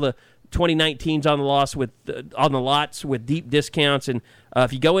all the 2019s on the lots with deep discounts. And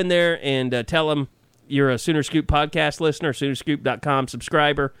if you go in there and tell them you're a Sooner Scoop podcast listener, Soonerscoop.com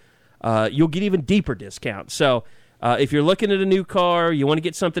subscriber, you'll get even deeper discounts. So if you're looking at a new car, you want to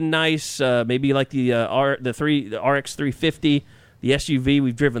get something nice, maybe like the RX 350, the SUV.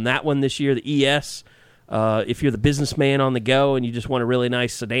 We've driven that one this year, the ES. If you're the businessman on the go and you just want a really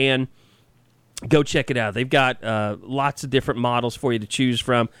nice sedan, go check it out. They've got lots of different models for you to choose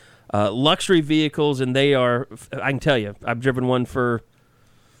from. Luxury vehicles, and they are, I can tell you, I've driven one for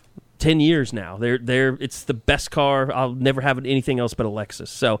 10 years now. It's the best car. I'll never have anything else but a Lexus.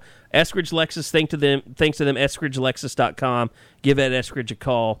 So Eskridge Lexus, thanks to them, EskridgeLexus.com. Give Ed Eskridge a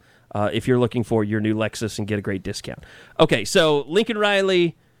call if you're looking for your new Lexus and get a great discount. Okay, so Lincoln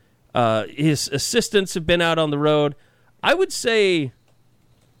Riley, his assistants have been out on the road. I would say,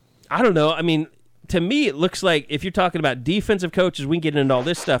 I don't know, I mean, to me, it looks like if you're talking about defensive coaches, we can get into all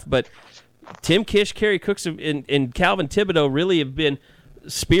this stuff, but Tim Kish, Kerry Cooks, and Calvin Thibodeau really have been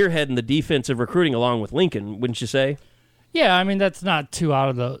spearheading the defensive recruiting along with Lincoln, wouldn't you say? Yeah, I mean, that's not too out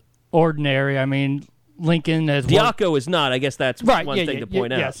of the ordinary. I mean, Lincoln as Diaco is not. I guess that's one thing to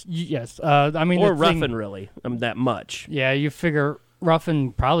point out. Yes. I mean, or Ruffin, really, that much. Yeah, you figure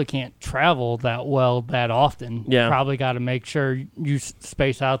Ruffin probably can't travel that well that often. Yeah. Probably got to make sure you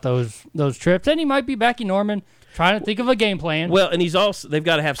space out those trips. And he might be Becky Norman trying to think of a game plan. Well, and they've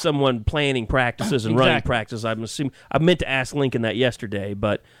got to have someone planning practices and running practices. I'm assuming. I meant to ask Lincoln that yesterday,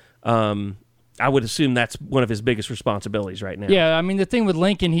 but I would assume that's one of his biggest responsibilities right now. Yeah, I mean, the thing with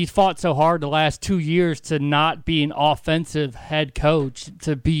Lincoln, he's fought so hard the last 2 years to not be an offensive head coach,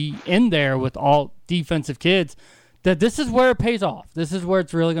 to be in there with all defensive kids, that this is where it pays off. This is where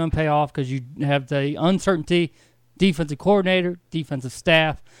it's really going to pay off because you have the uncertainty, defensive coordinator, defensive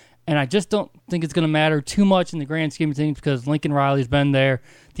staff, and I just don't think it's going to matter too much in the grand scheme of things because Lincoln Riley's been there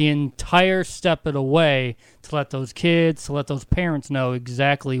the entire step of the way to let those kids, to let those parents know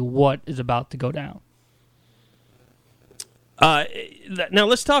exactly what is about to go down. Now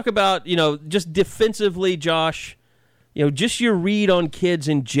let's talk about, just defensively, Josh, just your read on kids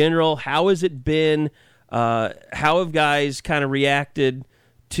in general. How has it been? How have guys kind of reacted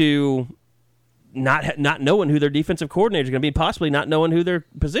to not knowing who their defensive coordinator is going to be, possibly not knowing who their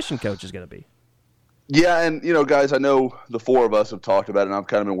position coach is going to be? Yeah, and, guys, I know the four of us have talked about it, and I've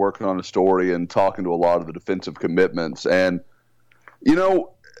kind of been working on a story and talking to a lot of the defensive commitments. And,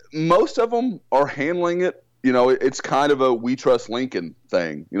 most of them are handling it. It's kind of a we trust Lincoln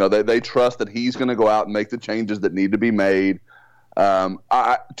thing. They trust that he's going to go out and make the changes that need to be made.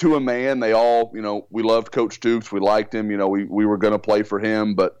 To a man, they all, we loved Coach Dukes. We liked him. We were going to play for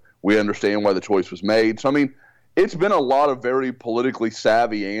him, but we understand why the choice was made. So, I mean, it's been a lot of very politically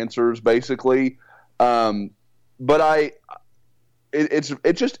savvy answers, basically. But it's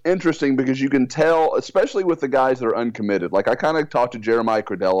just interesting because you can tell, especially with the guys that are uncommitted. Like I kind of talked to Jeremiah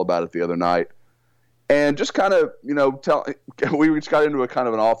Cradell about it the other night, and just kind of, we just got into a kind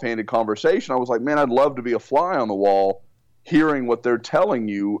of an offhanded conversation. I was like, man, I'd love to be a fly on the wall, hearing what they're telling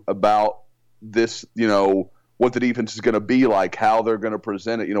you about this, what the defense is going to be like, how they're going to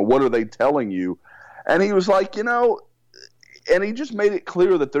present it, what are they telling you? And he was like, and he just made it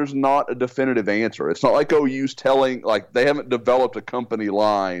clear that there's not a definitive answer. It's not like OU's telling, like they haven't developed a company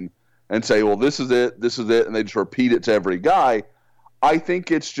line and say, well, this is it, and they just repeat it to every guy. I think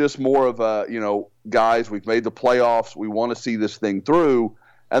it's just more of a, guys, we've made the playoffs, we want to see this thing through,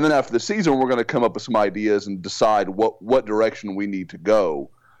 and then after the season, we're going to come up with some ideas and decide what direction we need to go.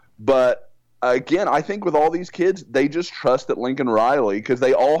 But again, I think with all these kids, they just trust that Lincoln Riley, because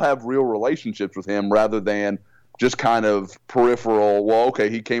they all have real relationships with him rather than just kind of peripheral, well, okay,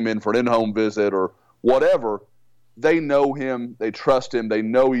 he came in for an in-home visit or whatever. They know him. They trust him. They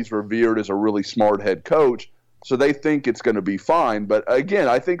know he's revered as a really smart head coach, so they think it's going to be fine. But again,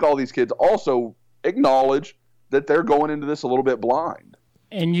 I think all these kids also acknowledge that they're going into this a little bit blind.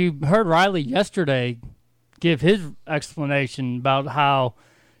 And you heard Riley yesterday give his explanation about how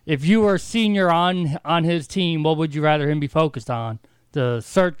if you were a senior on his team, what would you rather him be focused on? The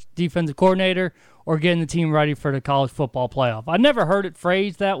search defensive coordinator or getting the team ready for the college football playoff? I never heard it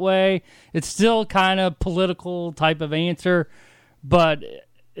phrased that way. It's still kind of political type of answer, but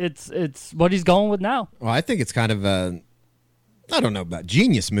it's what he's going with now. Well, I think it's kind of a, I don't know about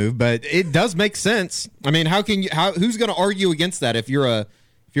genius move, but it does make sense. I mean, who's going to argue against that if you're a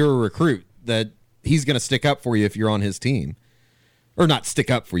recruit, that he's going to stick up for you if you're on his team? Or not stick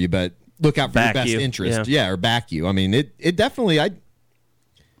up for you, but look out for your best interest. Yeah, or back you. I mean, it definitely, I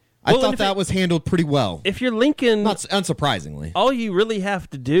thought that was handled pretty well. If you're Lincoln, not unsurprisingly, all you really have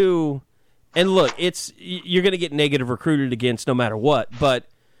to do, and look, you're going to get negative recruited against no matter what, but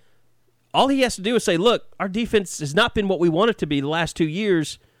all he has to do is say, look, our defense has not been what we want it to be the last 2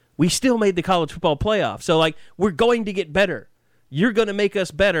 years. We still made the college football playoff. So, we're going to get better. You're going to make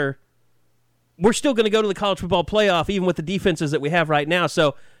us better. We're still going to go to the college football playoff even with the defenses that we have right now.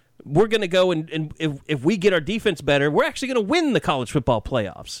 So we're going to go and if we get our defense better, we're actually going to win the college football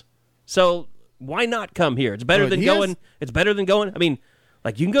playoffs. So why not come here? It's better than going. It's better than going. I mean,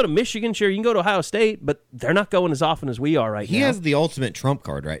 you can go to Michigan, sure, you can go to Ohio State, but they're not going as often as we are right now. He has the ultimate trump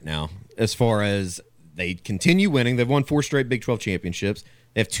card right now as far as they continue winning. They've won 4 straight Big 12 championships.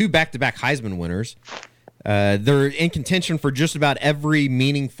 They have 2 back-to-back Heisman winners. They're in contention for just about every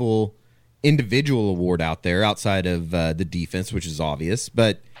meaningful individual award out there outside of the defense, which is obvious.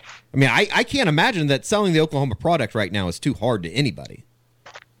 But, I mean, I can't imagine that selling the Oklahoma product right now is too hard to anybody.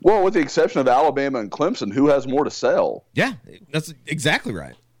 Well, with the exception of Alabama and Clemson, who has more to sell? Yeah, that's exactly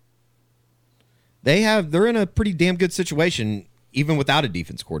right. they're in a pretty damn good situation, even without a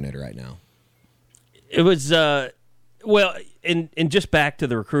defense coordinator right now. It was well, and just back to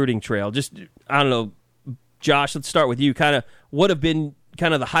the recruiting trail. Just I don't know, Josh. Let's start with you. Kind of what have been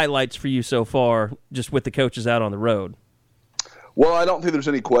kind of the highlights for you so far, just with the coaches out on the road? Well, I don't think there's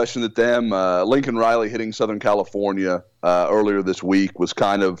any question that Lincoln Riley hitting Southern California earlier this week was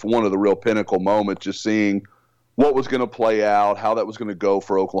kind of one of the real pinnacle moments, just seeing what was going to play out, how that was going to go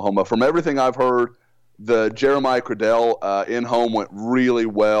for Oklahoma. From everything I've heard, the Jeremiah Cradell in-home went really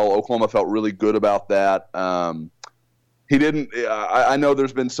well. Oklahoma felt really good about that. He didn't I know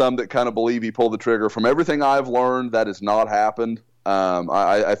there's been some that kind of believe he pulled the trigger. From everything I've learned, that has not happened.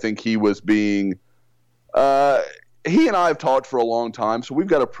 I think he was being he and I have talked for a long time, so we've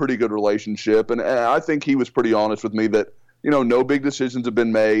got a pretty good relationship. And I think he was pretty honest with me that, no big decisions have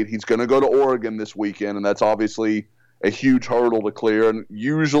been made. He's going to go to Oregon this weekend, and that's obviously a huge hurdle to clear. And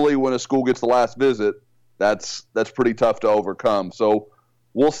usually when a school gets the last visit, that's pretty tough to overcome. So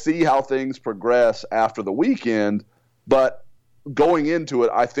we'll see how things progress after the weekend. But going into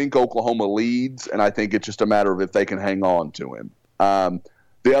it, I think Oklahoma leads, and I think it's just a matter of if they can hang on to him.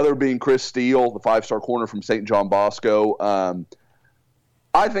 The other being Chris Steele, the 5-star corner from St. John Bosco.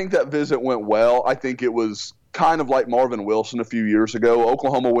 I think that visit went well. I think it was kind of like Marvin Wilson a few years ago.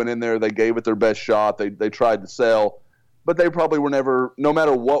 Oklahoma went in there. They gave it their best shot. They tried to sell. But they probably were never, no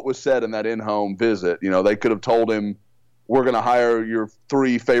matter what was said in that in-home visit, they could have told him, we're going to hire your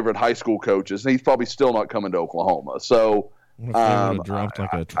 3 favorite high school coaches. And he's probably still not coming to Oklahoma. So what if they would have dropped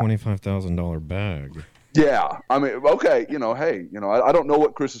like a $25,000 bag? Yeah, I mean, okay, hey, I don't know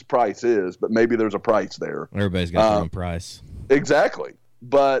what Chris's price is, but maybe there's a price there. Everybody's got their own price. Exactly,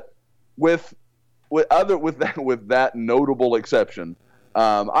 but with that notable exception,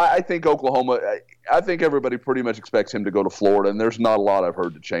 I think Oklahoma. I think everybody pretty much expects him to go to Florida, and there's not a lot I've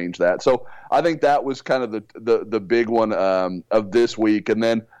heard to change that. So I think that was kind of the big one of this week, and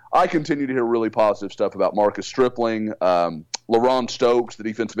then I continue to hear really positive stuff about Marcus Stripling. LaRon Stokes, the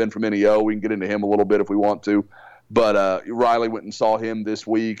defensive end from NEO. We can get into him a little bit if we want to. But Riley went and saw him this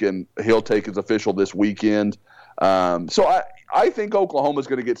week, and he'll take his official this weekend. So I think Oklahoma's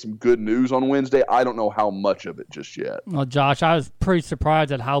going to get some good news on Wednesday. I don't know how much of it just yet. Well, Josh, I was pretty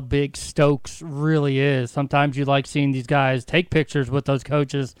surprised at how big Stokes really is. Sometimes you like seeing these guys take pictures with those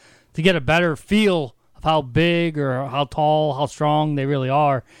coaches to get a better feel of how big or how tall, how strong they really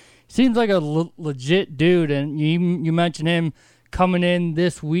are. Seems like a legit dude, and you mentioned him coming in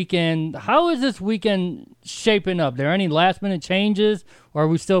this weekend. How is this weekend shaping up? Are there any last-minute changes, or are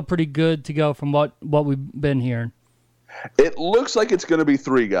we still pretty good to go from what we've been hearing? It looks like it's going to be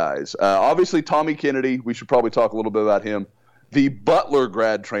 3 guys. Obviously, Tommy Kennedy, we should probably talk a little bit about him. The Butler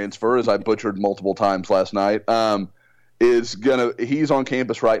grad transfer, as I butchered multiple times last night, he's on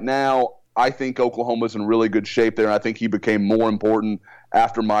campus right now. I think Oklahoma's in really good shape there. I think he became more important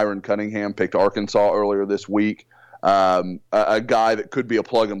after Myron Cunningham picked Arkansas earlier this week. A guy that could be a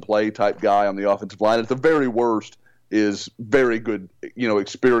plug-and-play type guy on the offensive line. At the very worst is very good,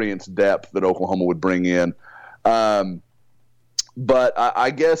 experience depth that Oklahoma would bring in. But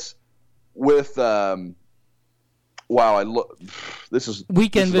I guess with this is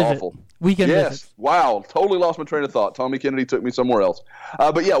awful. Weekend visits. Wow, totally lost my train of thought. Tommy Kennedy took me somewhere else.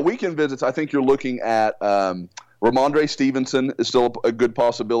 But yeah, weekend visits. I think you're looking at Ramondre Stevenson is still a good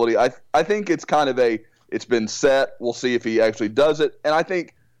possibility. I think it's kind of it's been set. We'll see if he actually does it. And I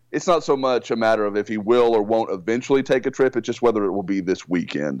think it's not so much a matter of if he will or won't eventually take a trip. It's just whether it will be this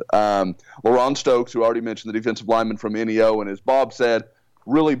weekend. LaRon Stokes, who already mentioned, the defensive lineman from NEO, and as Bob said,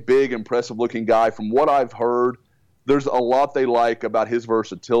 really big, impressive-looking guy. From what I've heard, there's a lot they like about his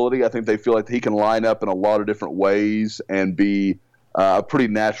versatility. I think they feel like he can line up in a lot of different ways and be a pretty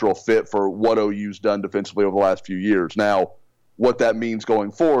natural fit for what OU's done defensively over the last few years. Now, what that means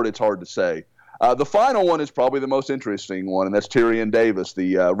going forward, it's hard to say. The final one is probably the most interesting one, and that's Tyrion Davis,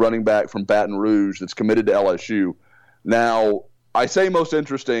 the running back from Baton Rouge that's committed to LSU. Now, I say most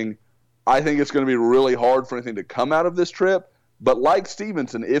interesting. I think it's going to be really hard for anything to come out of this trip. But like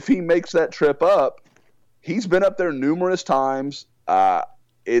Stevenson, if he makes that trip up, he's been up there numerous times.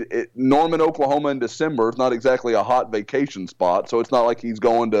 Norman, Oklahoma in December is not exactly a hot vacation spot, so it's not like he's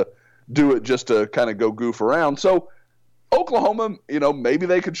going to do it just to kind of go goof around. So Oklahoma, maybe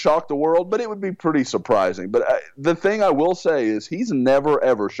they could shock the world, but it would be pretty surprising. But the thing I will say is he's never,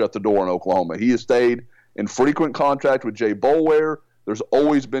 ever shut the door in Oklahoma. He has stayed in frequent contact with Jay Boulware. There's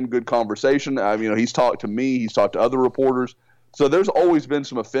always been good conversation. He's talked to me. He's talked to other reporters. So there's always been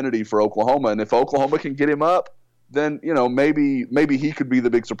some affinity for Oklahoma. And if Oklahoma can get him up, then, maybe he could be the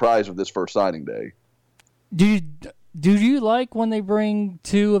big surprise of this first signing day. Do you like when they bring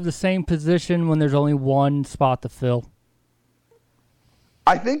two of the same position when there's only one spot to fill?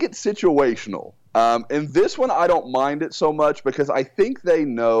 I think it's situational. In this one, I don't mind it so much because I think they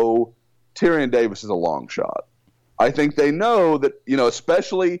know Tyrion Davis is a long shot. I think they know that,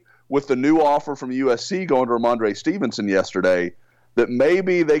 especially with the new offer from USC going to Ramondre Stevenson yesterday, that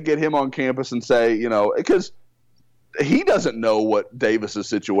maybe they get him on campus and say, because he doesn't know what Davis's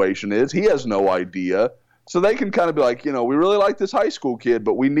situation is. He has no idea. So they can kind of be like, we really like this high school kid,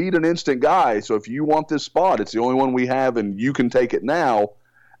 but we need an instant guy. So if you want this spot, it's the only one we have, and you can take it now.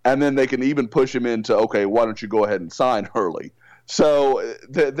 And then they can even push him into, okay, why don't you go ahead and sign Hurley? So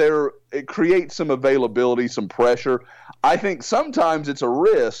it creates some availability, some pressure. I think sometimes it's a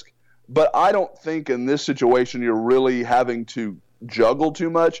risk, but I don't think in this situation you're really having to juggle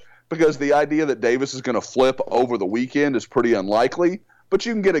too much, because the idea that Davis is going to flip over the weekend is pretty unlikely. But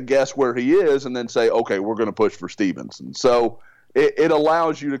you can get a guess where he is and then say, okay, we're going to push for Stevenson. So it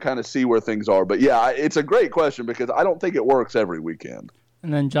allows you to kind of see where things are. But, yeah, it's a great question because I don't think it works every weekend.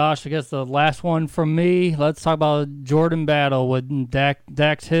 And then, Josh, I guess the last one from me, let's talk about Jordan Battle with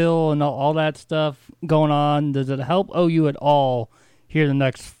Dax Hill and all that stuff going on. Does it help OU at all here the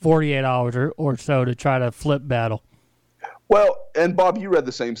next 48 hours or so to try to flip Battle? Well, and Bob, you read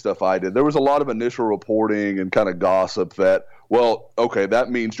the same stuff I did. There was a lot of initial reporting and kind of gossip that, well, okay, that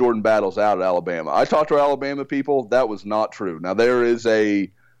means Jordan Battle's out at Alabama. I talked to Alabama people. That was not true. Now, there is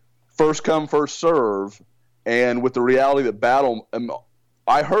a first come, first serve, and with the reality that Battle –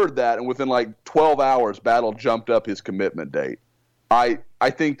 I heard that, and within like 12 hours, Battle jumped up his commitment date. I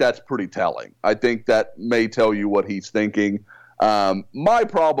think that's pretty telling. I think that may tell you what he's thinking. My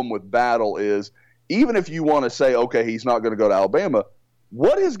problem with Battle is, even if you want to say, okay, he's not going to go to Alabama,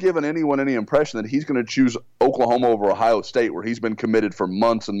 what has given anyone any impression that he's going to choose Oklahoma over Ohio State, where he's been committed for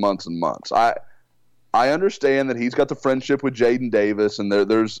months and months and months? I understand that he's got the friendship with Jaden Davis, and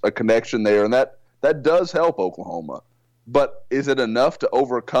there's a connection there, and that does help Oklahoma. But is it enough to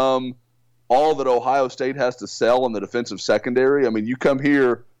overcome all that Ohio State has to sell in the defensive secondary? I mean, you come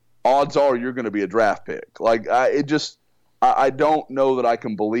here, odds are you're going to be a draft pick. Like, I don't know that I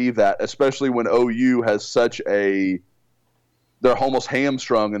can believe that, especially when OU has they're almost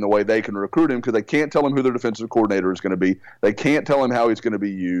hamstrung in the way they can recruit him, because they can't tell him who their defensive coordinator is going to be. They can't tell him how he's going to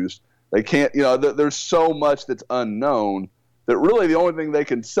be used. They can't, there's so much that's unknown that really the only thing they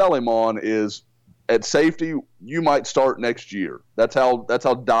can sell him on is, at safety, you might start next year. That's how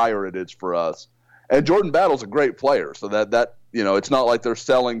dire it is for us. And Jordan Battle's a great player, so that it's not like they're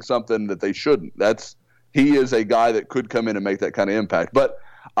selling something that they shouldn't. He is a guy that could come in and make that kind of impact. But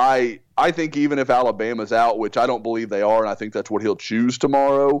I think even if Alabama's out, which I don't believe they are, and I think that's what he'll choose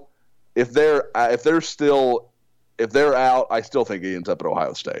tomorrow, if they're out, I still think he ends up at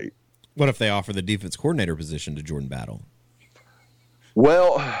Ohio State. What if they offer the defense coordinator position to Jordan Battle?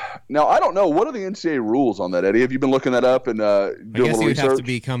 Well, now I don't know. What are the NCAA rules on that, Eddie? Have you been looking that up and doing a little research? I guess he would have to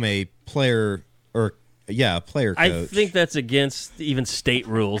become a player a player coach. I think that's against even state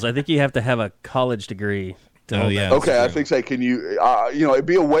rules. I think you have to have a college degree. Okay, I think so. Can you, it'd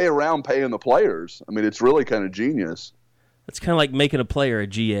be a way around paying the players. I mean, it's really kind of genius. It's kind of like making a player a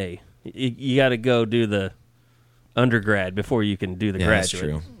GA. You got to go do the undergrad before you can do the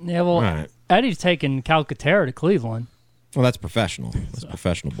graduate. That's true. Yeah, well, right. Eddie's taking Calcaterra to Cleveland. Well, that's professional. That's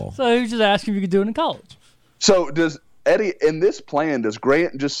professional ball. So he was just asking if you could do it in college. So does Eddie, in this plan, does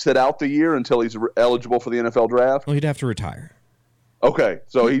Grant just sit out the year until he's eligible for the NFL draft? Well, he'd have to retire. Okay,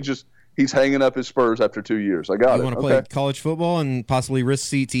 so he's hanging up his spurs after 2 years. I got it. You want to play college football and possibly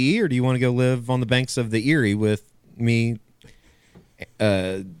risk CTE, or do you want to go live on the banks of the Erie with me,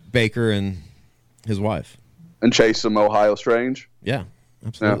 Baker, and his wife? And chase some Ohio Strange? Yeah,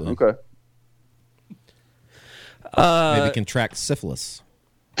 absolutely. Yeah, okay. Maybe contract syphilis.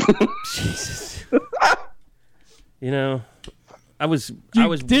 Jesus. I didn't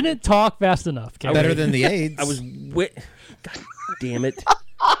talk fast enough. Better than the AIDS. God damn it.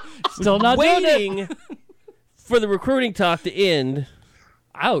 Still not waiting for the recruiting talk to end.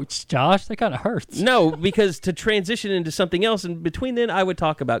 Ouch, Josh. That kind of hurts. No, because to transition into something else, and between then I would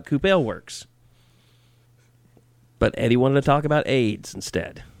talk about Coop Ale Works. But Eddie wanted to talk about AIDS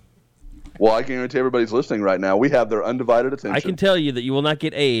instead. Well, I can guarantee everybody's listening right now. We have their undivided attention. I can tell you that you will not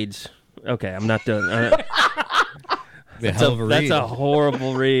get AIDS. Okay, I'm not done. That's a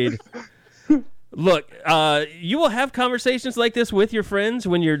horrible read. Look, you will have conversations like this with your friends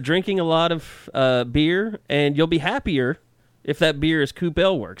when you're drinking a lot of beer, and you'll be happier if that beer is Coop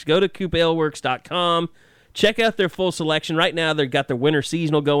Ale Works. Go to CoopAleWorks.com. Check out their full selection. Right now, they've got their winter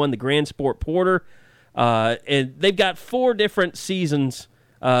seasonal going, the Grand Sport Porter. And they've got 4 different seasons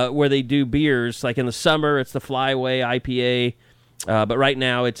where they do beers. Like in the summer, it's the Flyway IPA, but right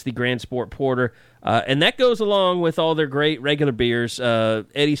now it's the Grand Sport Porter. And that goes along with all their great regular beers.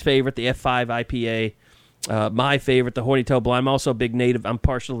 Eddie's favorite, the F5 IPA. My favorite, the Horny Toe Blind. I'm also a big native. I'm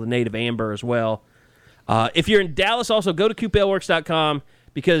partial to the Native Amber as well. If you're in Dallas, also go to CoopAleWorks.com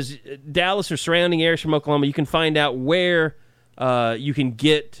because Dallas or surrounding areas from Oklahoma, you can find out where you can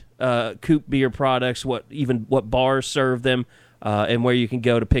get Coop beer products, what bars serve them, and where you can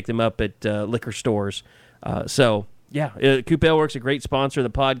go to pick them up at liquor stores. Coop Ale Works, a great sponsor of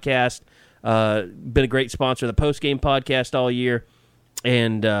the podcast. Been a great sponsor of the post-game podcast all year,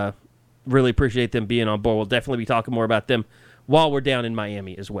 and really appreciate them being on board. We'll definitely be talking more about them while we're down in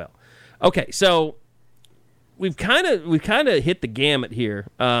Miami as well. Okay, so we've kind of hit the gamut here,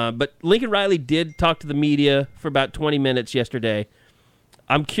 but Lincoln Riley did talk to the media for about 20 minutes yesterday.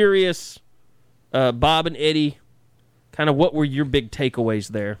 I'm curious, Bob and Eddie, kind of what were your big takeaways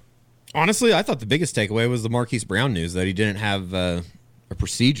there? Honestly, I thought the biggest takeaway was the Marquise Brown news that he didn't have a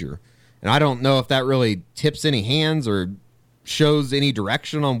procedure. And I don't know if that really tips any hands or shows any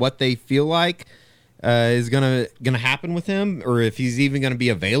direction on what they feel like is gonna happen with him, or if he's even going to be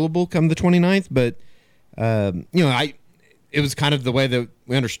available come the 29th. But it was kind of the way that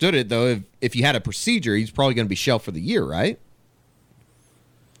we understood it, though. If he had a procedure, he's probably going to be shelved for the year, right?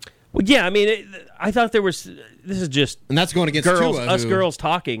 Well, yeah. I mean, I thought there was. This is just and that's going against girls, Tua, us girls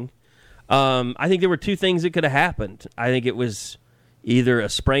talking. I think there were two things that could have happened. I think it was either a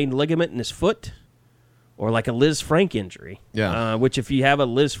sprained ligament in his foot or like a Liz Frank injury. Yeah. Which if you have a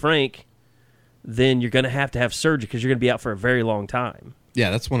Liz Frank, then you're going to have surgery because you're going to be out for a very long time. Yeah,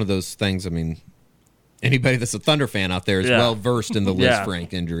 that's one of those things. I mean, anybody that's a Thunder fan out there is well versed in the Liz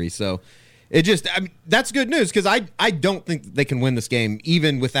Frank injury. So that's good news because I don't think they can win this game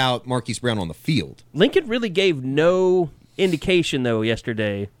even without Marquise Brown on the field. Lincoln really gave no indication, though,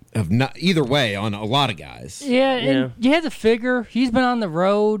 yesterday. Of not either way on a lot of guys. Yeah, and you had to figure he's been on the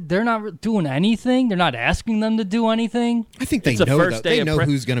road. They're not doing anything. They're not asking them to do anything. I think they know that. They know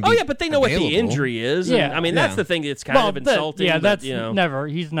who's going to be. Oh yeah, but they know available. what the injury is. Yeah, and, I mean that's the thing that's kind of insulting. Yeah, but, that's never.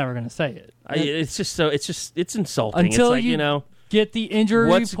 He's never going to say it. It's just so. It's insulting. Until it's like, get the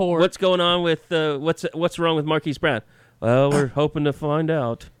injury report. What's going on with what's wrong with Marquise Brown? Well, we're hoping to find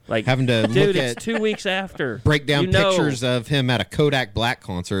out. Like having to dude, look at it's 2 weeks after. Break down pictures of him at a Kodak Black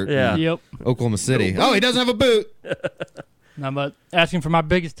concert in Oklahoma City. Oh, he doesn't have a boot. No, but asking for my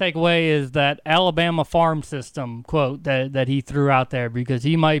biggest takeaway is that Alabama farm system quote that he threw out there because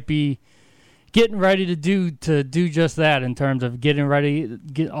he might be getting ready to do just that in terms of getting ready to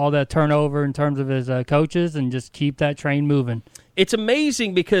get all that turnover in terms of his coaches and just keep that train moving. It's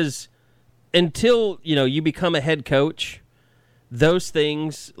amazing because until you become a head coach, those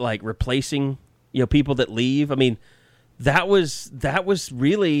things like replacing people that leave. I mean, that was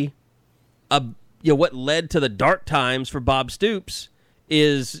really what led to the dark times for Bob Stoops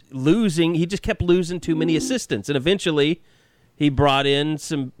is losing. He just kept losing too many assistants, and eventually he brought in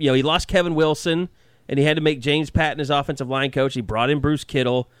some. He lost Kevin Wilson, and he had to make James Patton his offensive line coach. He brought in Bruce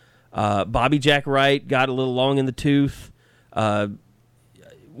Kittle. Bobby Jack Wright got a little long in the tooth.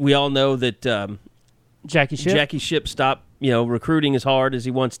 We all know that Jackie Shipp stopped recruiting as hard as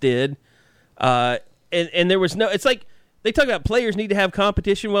he once did. And there was no – it's like they talk about players need to have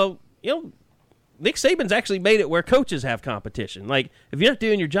competition. Well, Nick Saban's actually made it where coaches have competition. Like, if you're not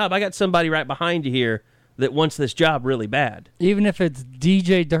doing your job, I got somebody right behind you here that wants this job really bad. Even if it's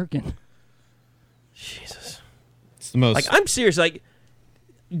DJ Durkin. Jesus. It's the most – like, I'm serious. Like,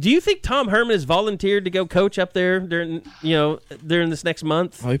 do you think Tom Herman has volunteered to go coach up there during this next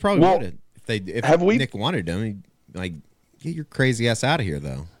month? Oh, he probably would if Nick wanted him. Like, get your crazy ass out of here,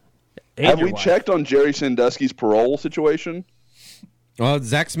 though. Have we checked on Jerry Sandusky's parole situation? Well,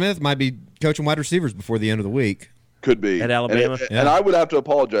 Zach Smith might be coaching wide receivers before the end of the week. Could be. At Alabama. And I would have to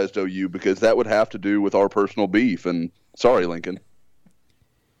apologize to you because that would have to do with our personal beef. And sorry, Lincoln.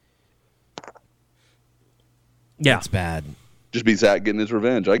 Yeah. It's bad. Just be Zach getting his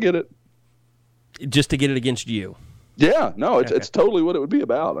revenge. I get it. Just to get it against you. Yeah. No, it's totally what it would be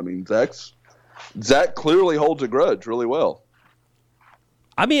about. I mean, Zach clearly holds a grudge really well.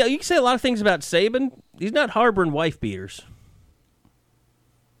 I mean, you can say a lot of things about Saban. He's not harboring wife beaters.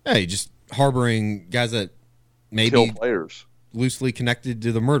 Yeah, he's just harboring guys that maybe kill players loosely connected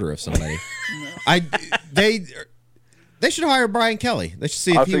to the murder of somebody. They should hire Brian Kelly. They should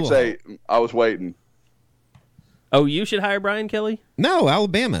see if he will. I was waiting. Oh, you should hire Brian Kelly? No,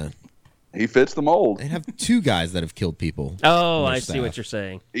 Alabama. He fits the mold. They have two guys that have killed people. Oh, I see what you're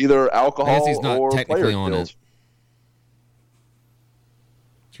saying. Either alcohol he's not or technically player on kills. it.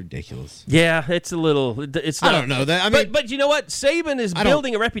 ridiculous. Yeah, it's a little. It's not. I don't know that. I mean, but you know what? Saban is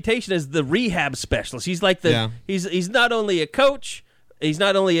building a reputation as the rehab specialist. He's like the. Yeah. He's not only a coach. He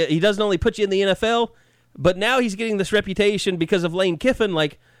doesn't only put you in the NFL, but now he's getting this reputation because of Lane Kiffin.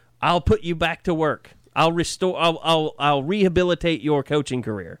 Like, I'll put you back to work. I'll restore. I'll rehabilitate your coaching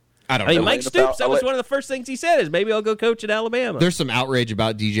career. I don't know. Mike Stoops. That was one of the first things he said is maybe I'll go coach at Alabama. There's some outrage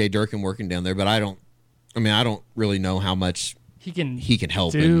about DJ Durkin working down there, but I don't really know how much he can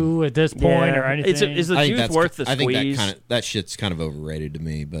help do at this point or anything. Is the juice worth the squeeze? I think that shit's kind of overrated to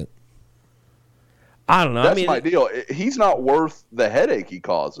me, but I don't know. That's my deal. He's not worth the headache he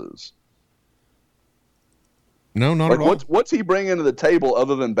causes. No, not at all. What's he bringing to the table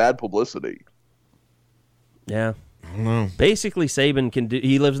other than bad publicity? Yeah. I don't know. Basically, Saban can do.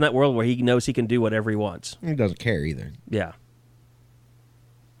 He lives in that world where he knows he can do whatever he wants. He doesn't care either. Yeah.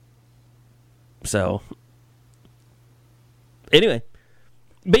 So, anyway,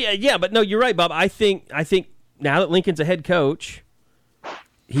 but no, you're right, Bob. I think now that Lincoln's a head coach,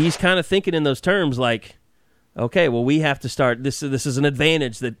 he's kind of thinking in those terms, like, okay, well, we have to start. This is an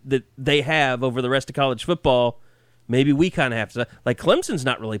advantage that they have over the rest of college football. Maybe we kind of have to. Like, Clemson's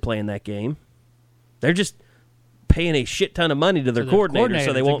not really playing that game. They're just paying a shit ton of money to their coordinators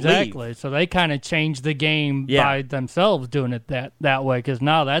so they won't leave. So they kind of changed the game by themselves doing it that way, because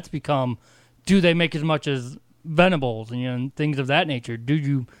now that's become, do they make as much as Venables and things of that nature? Do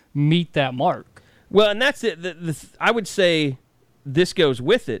you meet that mark? Well, and that's it. I would say this goes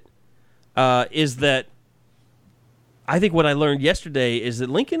with it, is that I think what I learned yesterday is that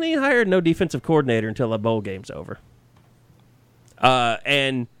Lincoln ain't hired no defensive coordinator until the bowl game's over.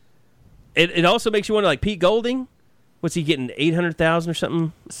 And it also makes you wonder, like Pete Golding, what's he getting, $800,000 or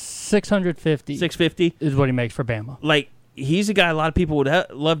something? $650 is what he makes for Bama. Like, he's a guy a lot of people would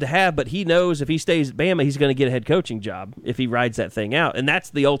love to have, but he knows if he stays at Bama, he's going to get a head coaching job if he rides that thing out, and that's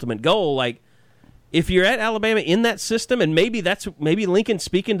the ultimate goal. Like, if you're at Alabama in that system, and maybe Lincoln's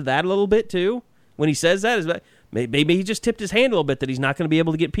speaking to that a little bit too when he says that, is maybe he just tipped his hand a little bit that he's not going to be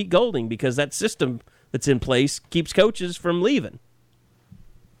able to get Pete Golding because that system that's in place keeps coaches from leaving.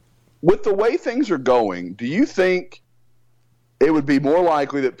 With the way things are going, do you think it would be more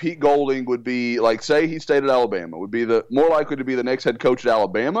likely that Pete Golding would be, like, say he stayed at Alabama, would be more likely to be the next head coach at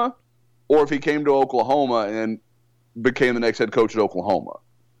Alabama, or if he came to Oklahoma and became the next head coach at Oklahoma?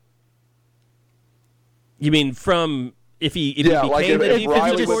 You mean from if he if became the defensive Riley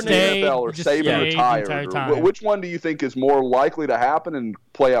went to the coordinator? NFL or Saban retired? Which one do you think is more likely to happen and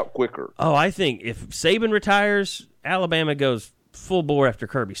play out quicker? Oh, I think if Saban retires, Alabama goes full bore after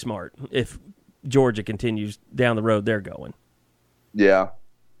Kirby Smart. If Georgia continues down the road they're going. Yeah.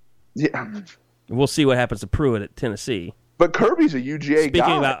 We'll see what happens to Pruitt at Tennessee. But Kirby's a UGA guy.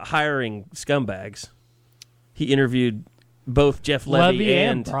 Speaking about hiring scumbags, he interviewed both Jeff Levy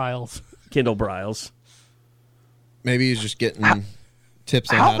and Briles. Kendall Briles. Maybe he's just getting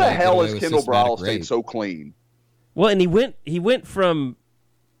tips on how how the to hell get is away Kendall with systematic Briles rape. stayed so clean? Well, and he went from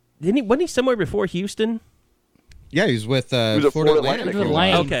wasn't he somewhere before Houston? Yeah, he was with was at Florida Florida Atlantic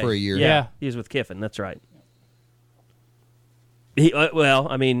Atlantic. Okay. for a year. Yeah. He was with Kiffin. That's right.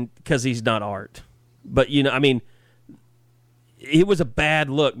 Because he's not Art. But, it was a bad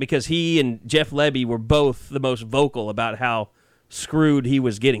look because he and Jeff Levy were both the most vocal about how screwed he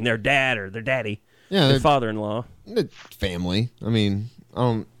was getting. Their dad or their daddy, their father-in-law. Family.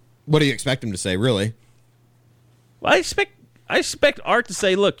 What do you expect him to say, really? Well, I expect Art to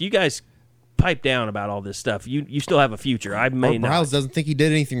say, look, you guys pipe down about all this stuff. You still have a future. I may Art not. Briles doesn't think he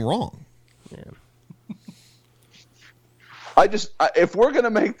did anything wrong. Yeah. If we're going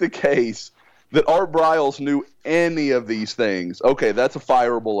to make the case that Art Briles knew any of these things, okay, that's a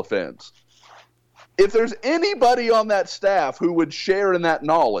fireable offense. If there's anybody on that staff who would share in that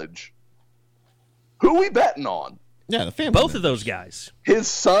knowledge, who are we betting on? Yeah, the family. Both of those guys. His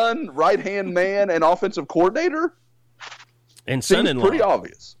son, right-hand man, and offensive coordinator? And Seems son-in-law. pretty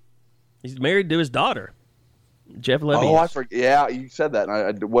obvious. He's married to his daughter, Jeff Levy. Oh, I forget. Yeah, you said that, and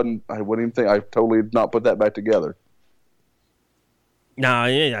I wouldn't even think. I totally did not put that back together.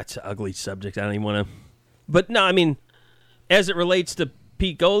 No, that's an ugly subject. I don't even want to. But no, as it relates to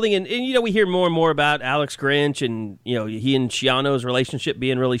Pete Golding, and we hear more and more about Alex Grinch, and he and Schiano's relationship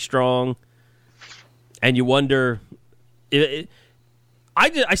being really strong, and you wonder.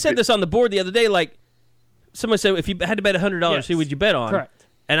 I said this on the board the other day. Like someone said, if you had to bet $100, who would you bet on? Correct.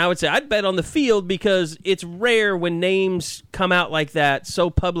 And I would say I'd bet on the field because it's rare when names come out like that so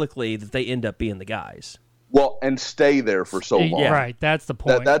publicly that they end up being the guys. Well, and stay there for so long. Yeah. Right, that's the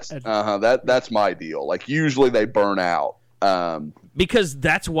point. That's my deal. Like usually they burn out. Because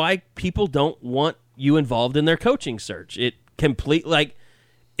that's why people don't want you involved in their coaching search. It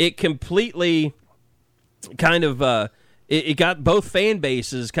it completely kind of it got both fan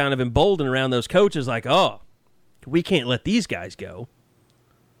bases kind of emboldened around those coaches, like, oh, we can't let these guys go.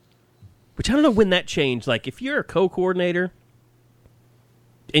 Which I don't know when that changed. Like, if you're a co-coordinator,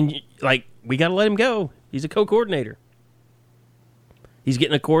 and we got to let him go. He's a co-coordinator. He's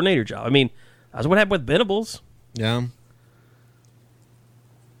getting a coordinator job. I mean, that's what happened with Venables. Yeah.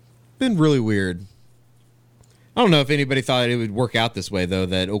 Been really weird. I don't know if anybody thought it would work out this way, though,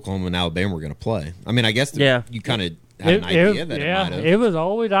 that Oklahoma and Alabama were going to play. I mean, I guess you kind of had an idea that it might have. It was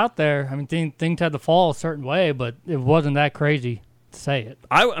always out there. I mean, things had to fall a certain way, but it wasn't that crazy to say it.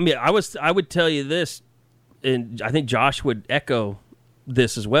 I would tell you this, and I think Josh would echo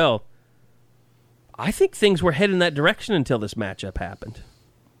this as well. I think things were heading that direction until this matchup happened.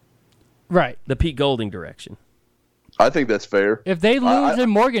 Right. The Pete Golding direction. I think that's fair. If they lose in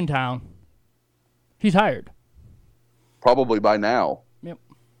Morgantown, he's hired. Probably by now. Yep.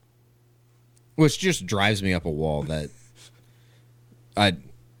 Which just drives me up a wall that I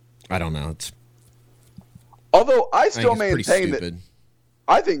don't know. Although I still maintain that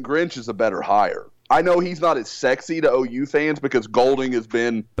I think Grinch is a better hire. I know he's not as sexy to OU fans because Golding has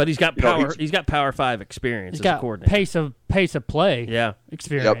been, but he's got power. He's got Power 5 experience. He's got a coordinator. pace of play. Yeah,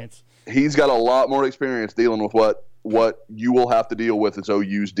 experience. Yep. He's got a lot more experience dealing with what you will have to deal with as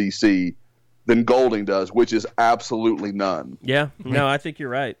OU's DC than Golding does, which is absolutely none. Yeah, no, I think you're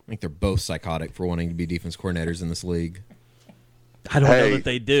right. I think they're both psychotic for wanting to be defense coordinators in this league. I don't know that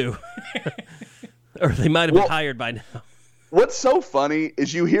they do, or they might have been hired by now. What's so funny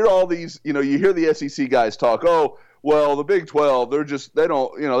is you hear all these, you hear the SEC guys talk, oh, well, the Big 12, they just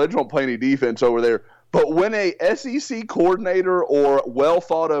don't play any defense over there. But when a SEC coordinator or well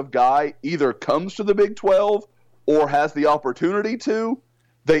thought of guy either comes to the Big 12 or has the opportunity to,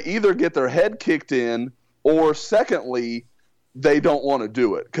 they either get their head kicked in or secondly, they don't want to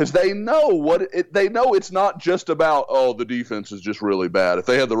do it because they know they know it's not just about, oh, the defense is just really bad. If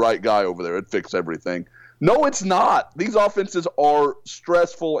they had the right guy over there, it'd fix everything. No, it's not. These offenses are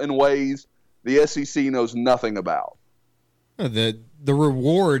stressful in ways the SEC knows nothing about. The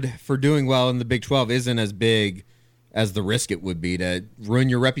reward for doing well in the Big 12 isn't as big as the risk it would be to ruin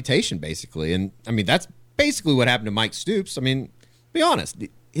your reputation, basically. And, I mean, that's basically what happened to Mike Stoops. I mean, be honest,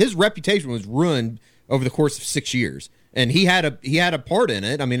 his reputation was ruined over the course of 6 years. And he had a part in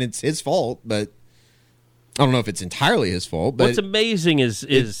it. I mean, it's his fault, but I don't know if it's entirely his fault. But what's amazing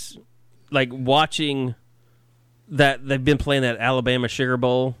is like watching that they've been playing that Alabama Sugar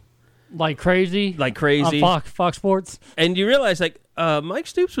Bowl like crazy on Fox Sports, and you realize Mike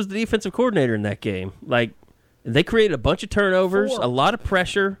Stoops was the defensive coordinator in that game. Like they created a bunch of turnovers, a lot of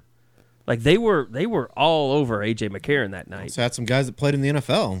pressure. Like they were all over AJ McCarron that night. Also had some guys that played in the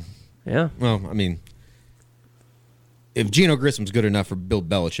NFL. Yeah. Well, I mean, if Geno Grissom's good enough for Bill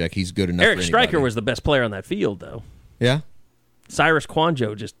Belichick, he's good enough. Eric for anybody. Stryker was the best player on that field, though. Yeah. Cyrus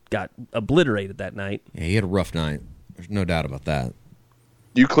Kwanjo just got obliterated that night. Yeah, he had a rough night. There's no doubt about that.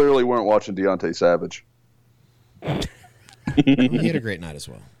 You clearly weren't watching Deontay Savage. He had a great night as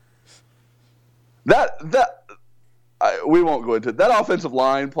well. We won't go into it. That offensive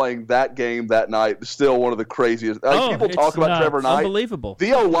line playing that game that night is still one of the craziest. People talk about Trevor Knight. Unbelievable.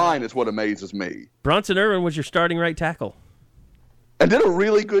 The O-line is what amazes me. Bronson Irwin was your starting right tackle. And did a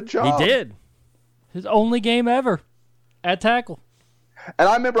really good job. He did. His only game ever at tackle. And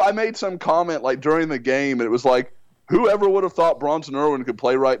I remember I made some comment like during the game, and it was like, whoever would have thought Bronson Irwin could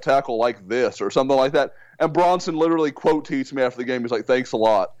play right tackle like this or something like that. And Bronson literally quote tweets me after the game. He's like, thanks a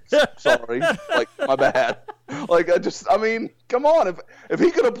lot. Sorry. Like, my bad. Like, I mean, come on. If he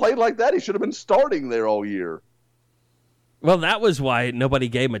could have played like that, he should have been starting there all year. Well, that was why nobody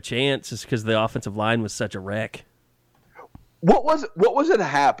gave him a chance, is because the offensive line was such a wreck. What was it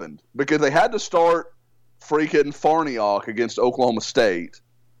happened? Because they had to start freaking Farniok against Oklahoma State,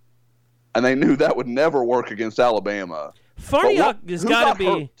 and they knew that would never work against Alabama. Farniok has got to be.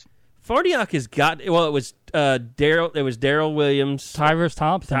 Hurt? Farniok has got. Well, it was Daryl. It was Daryl Williams, Tyrus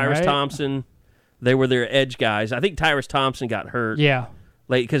Thompson. They were their edge guys. I think Tyrus Thompson got hurt. Yeah,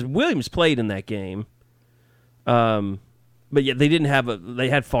 late because Williams played in that game. But yeah, they didn't have They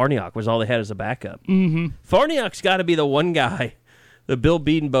had Farniok was all they had as a backup. Mm-hmm. Farniok's got to be the one guy that Bill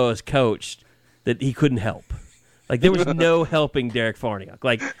Bedenbaugh has coached that he couldn't help. Like there was no helping Derek Farniok.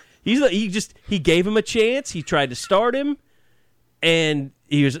 Like he gave him a chance. He tried to start him, and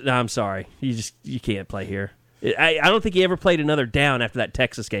he was. No, I'm sorry, you can't play here. I don't think he ever played another down after that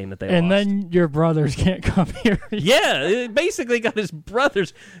Texas game that they lost. And then your brothers can't come here. Yeah, it basically got his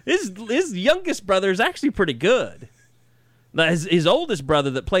brothers. His youngest brother is actually pretty good. His oldest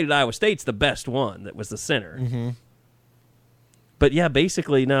brother that played at Iowa State's the best one. That was the center. Mm-hmm. But yeah,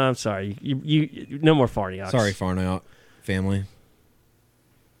 basically, no, I'm sorry. You no more Farniok. Sorry, Farniok family.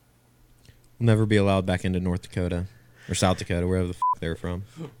 Will never be allowed back into North Dakota or South Dakota, wherever the f*** they're from.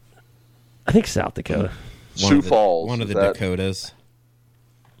 I think South Dakota. Sioux Falls. One of the Dakotas.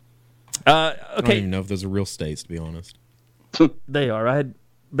 Okay. I don't even know if those are real states, to be honest. They are. I had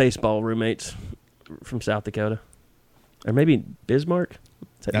baseball roommates from South Dakota. Or maybe Bismarck?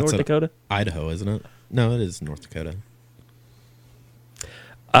 Is that North Dakota? Idaho, isn't it? No, it is North Dakota.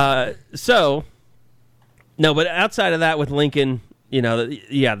 No, but outside of that with Lincoln, the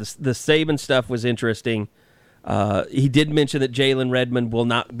Saban stuff was interesting. He did mention that Jalen Redmond will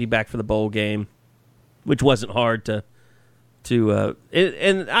not be back for the bowl game, which wasn't hard to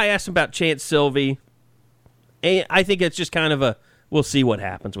and I asked him about Chance Sylvie. And I think it's just kind of we'll see what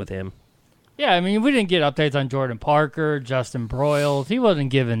happens with him. Yeah, I mean, we didn't get updates on Jordan Parker, Justin Broyles. He wasn't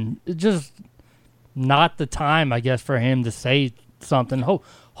given just not the time, I guess, for him to say something.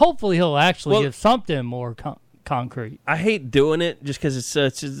 Hopefully he'll actually give something more concrete. I hate doing it just because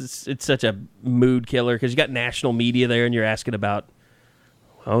it's such a mood killer because you got national media there and you're asking about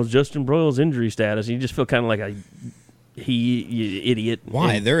how's Justin Broyles' injury status. And you just feel kind of like you idiot.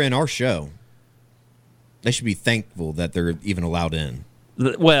 Why? They're in our show. They should be thankful that they're even allowed in.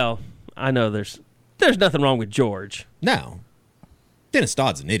 Well, I know there's nothing wrong with George. No. Dennis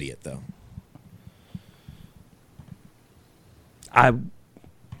Dodd's an idiot, though.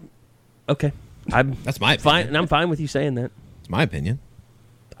 Okay. That's my opinion. Fine, and I'm fine with you saying that. It's my opinion.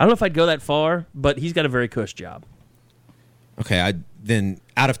 I don't know if I'd go that far, but he's got a very cush job. Okay, then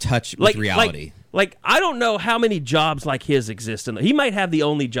out of touch with reality. Like, I don't know how many jobs like his exist. He might have the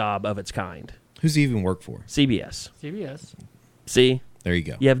only job of its kind. Who's he even work for? CBS. See? There you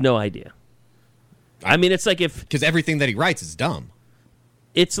go. You have no idea. I mean, it's like if... Because everything that he writes is dumb.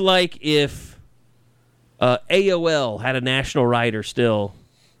 It's like if AOL had a national writer still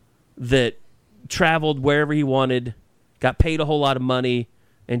that traveled wherever he wanted, got paid a whole lot of money,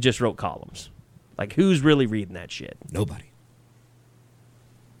 and just wrote columns. Like, who's really reading that shit? Nobody.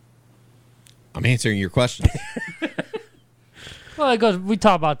 I'm answering your question. Well, it goes. We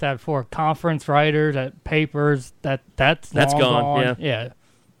talk about that for conference writers at papers. That's gone. Yeah.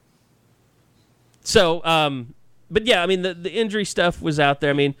 So, but yeah, I mean, the injury stuff was out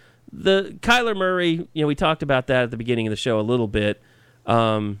there. I mean, the Kyler Murray. We talked about that at the beginning of the show a little bit.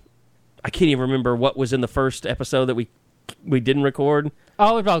 I can't even remember what was in the first episode that we didn't record.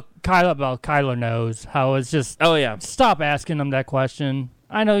 Oh, about Kyler knows how it's just. Oh yeah. Stop asking him that question.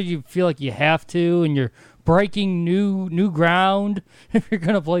 I know you feel like you have to, and you're breaking new ground if you're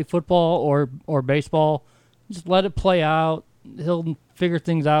going to play football or baseball. Just let it play out. He'll figure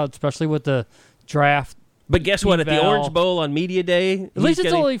things out, especially with the draft. But guess what? At the Orange Bowl on Media Day, at least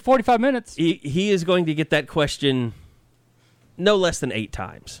it's only 45 minutes. He is going to get that question no less than 8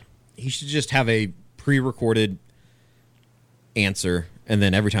 times. He should just have a pre-recorded answer, and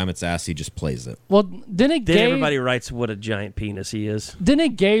then every time it's asked, he just plays it. Well, didn't everybody writes what a giant penis he is?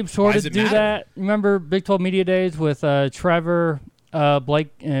 Didn't Gabe sort of do that? Remember Big 12 Media Days with Trevor,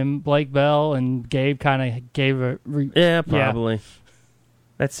 Blake Bell, and Gabe kind of gave a... Yeah, probably. Yeah.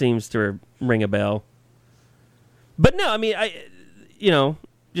 That seems to ring a bell. But no, I mean,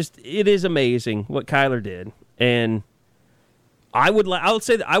 it is amazing what Kyler did, and I would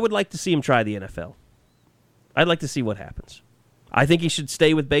say that I would like to see him try the NFL. I'd like to see what happens. I think he should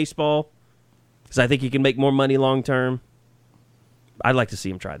stay with baseball because I think he can make more money long term. I'd like to see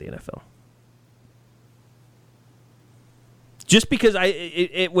him try the NFL. Just because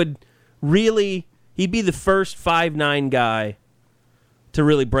it would really, he'd be the first 5'9" guy to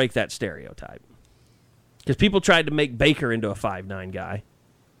really break that stereotype. Because people tried to make Baker into a 5'9" guy.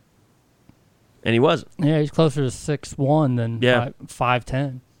 And he wasn't. Yeah, he's closer to 6'1" than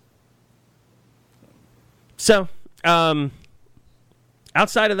 5'10". So,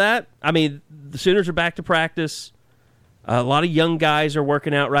 outside of that, I mean, the Sooners are back to practice. A lot of young guys are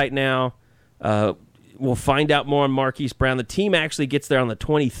working out right now. We'll find out more on Marquise Brown. The team actually gets there on the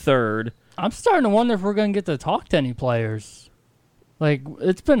 23rd. I'm starting to wonder if we're going to get to talk to any players. Like,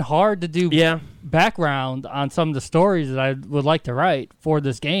 it's been hard to do background on some of the stories that I would like to write for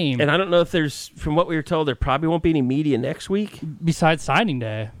this game. And I don't know if there's, from what we were told, there probably won't be any media next week. Besides signing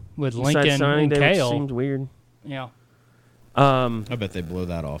day with Lincoln and Kale. Which seems weird. Yeah. I bet they blow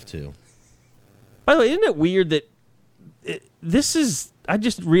that off, too. By the way, isn't it weird that I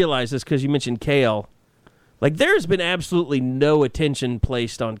just realized this because you mentioned Kale. Like, there's been absolutely no attention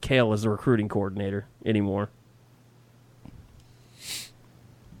placed on Kale as the recruiting coordinator anymore.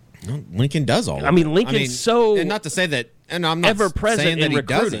 Lincoln does all of it. I mean, Lincoln's so... And not to say that And I'm not ever present saying that in he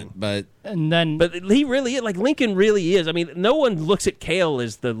recruiting. doesn't, but And then, But he really is. Like, Lincoln really is. I mean, no one looks at Cale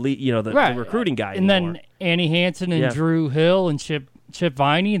as the lead, the recruiting guy and anymore. then Annie Hansen and Yeah. Drew Hill and Chip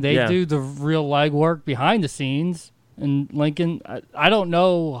Viney, they Yeah. do the real legwork behind the scenes. And Lincoln, I don't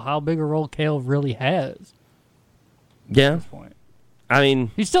know how big a role Cale really has yeah. at this point. I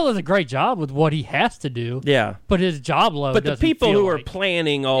mean, He still does a great job with what he has to do, yeah. but his job load But the doesn't people feel who are like-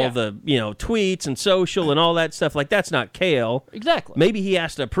 planning all Yeah. the, tweets and social and all that stuff, like, that's not Cale. Exactly. Maybe he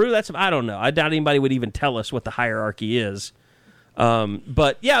has to approve that stuff. I don't know. I doubt anybody would even tell us what the hierarchy is.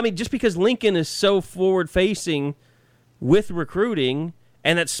 But, yeah, I mean, just because Lincoln is so forward-facing with recruiting,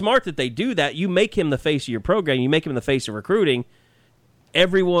 and it's smart that they do that, you make him the face of your program, you make him the face of recruiting,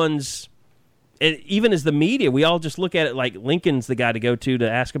 everyone's... And even as the media, we all just look at it like Lincoln's the guy to go to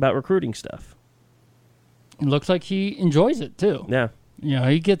ask about recruiting stuff. It looks like he enjoys it, too. Yeah.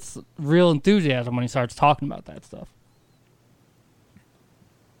 He gets real enthusiasm when he starts talking about that stuff.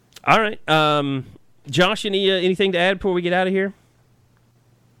 All right. Josh, anything to add before we get out of here?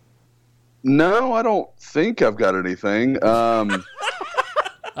 No, I don't think I've got anything. All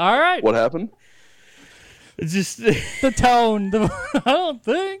right. What happened? It's just The tone. I don't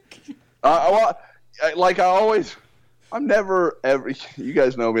think. I'm never ever. You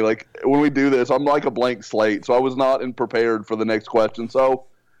guys know me. Like when we do this, I'm like a blank slate. So I was not prepared for the next question. So,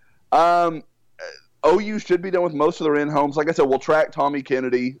 OU should be done with most of their in-homes. Like I said, we'll track Tommy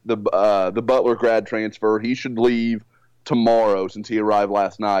Kennedy, the Butler grad transfer. He should leave tomorrow since he arrived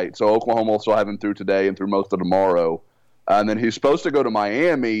last night. So Oklahoma will still have him through today and through most of tomorrow. And then he's supposed to go to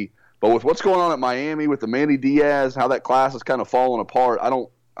Miami. But with what's going on at Miami with the Manny Diaz, how that class is kind of falling apart, I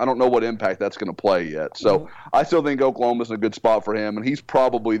don't know what impact that's going to play yet. So I still think Oklahoma's in a good spot for him, and he's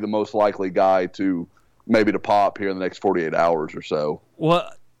probably the most likely guy to pop here in the next 48 hours or so.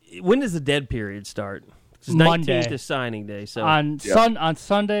 well, when does the dead period start? It's Monday. 19th is signing day. So On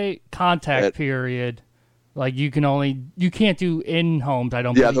Sunday, contact period. Like you can't do in-homes, I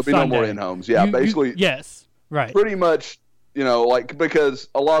don't Yeah, believe, there'll be no more Sunday. in-homes. Yeah, basically. Yes, right. Pretty much, because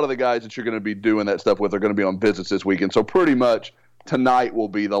a lot of the guys that you're going to be doing that stuff with are going to be on visits this weekend. So pretty much tonight will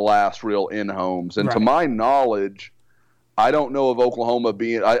be the last real in-homes. And to Right. my knowledge, I don't know of Oklahoma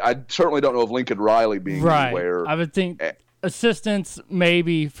being – I certainly don't know of Lincoln Riley being anywhere. I would think assistants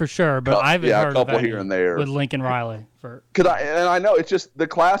maybe for sure, but I haven't heard a couple of any here and there. with Lincoln Riley. I know it's just the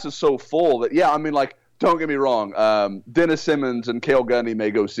class is so full that, don't get me wrong. Dennis Simmons and Cale Gundy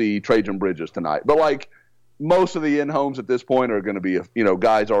may go see Trajan Bridges tonight. But, most of the in-homes at this point are going to be,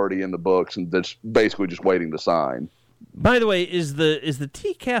 guys already in the books and that's basically just waiting to sign. by the way, is the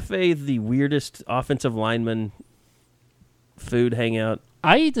Tea Cafe the weirdest offensive lineman food hangout?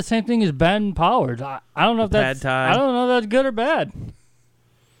 I eat the same thing as Ben Pollard. I don't know if that's Pad Thai. I don't know if that's good or bad.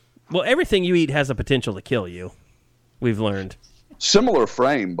 Well, everything you eat has the potential to kill you. We've learned. Similar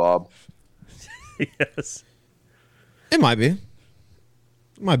frame, Bob. Yes. it might be. It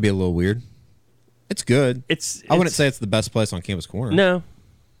might be a little weird. It's good. I wouldn't say it's the best place on Campus Corner. No.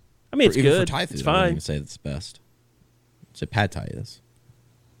 I mean, it's even good. For Thai food, It's I wouldn't fine. even say it's the best. It's a Pad Thai is.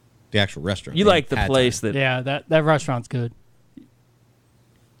 The actual restaurant. You like the Pad place Thai. that Yeah, that restaurant's good.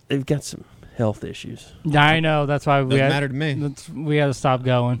 they've got some health issues. Yeah, I know. That's why Doesn't matter to me. We had to stop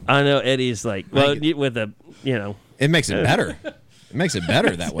going. I know Eddie's like, well, with a, It makes it better. It makes it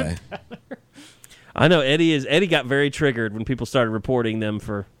better that way. I know Eddie got very triggered when people started reporting them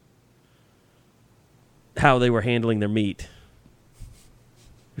for how they were handling their meat.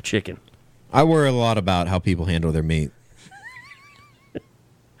 Or chicken. I worry a lot about how people handle their meat.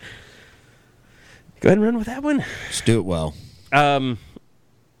 Go ahead and run with that one. Just do it well.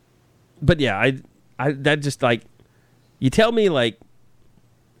 But yeah, I that just like, you tell me like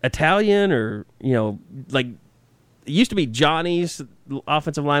Italian or, like it used to be Johnny's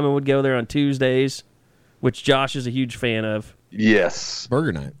offensive lineman would go there on Tuesdays, which Josh is a huge fan of. Yes.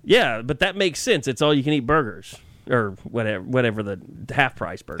 Burger night. Yeah, but that makes sense. It's all you can eat burgers or whatever the half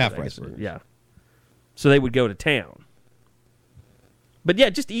price burgers. Half price burgers. Yeah. So they would go to town. But yeah,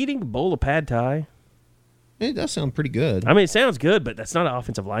 just eating a bowl of pad thai. It does sound pretty good. I mean, it sounds good, but that's not an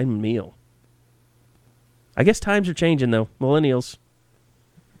offensive lineman meal. I guess times are changing though. Millennials,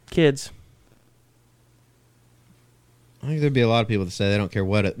 kids. I think there'd be a lot of people that say they don't care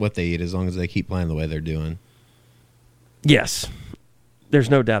what they eat as long as they keep playing the way they're doing. Yes, there's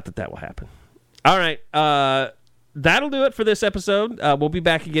no doubt that will happen. All right, that'll do it for this episode. We'll be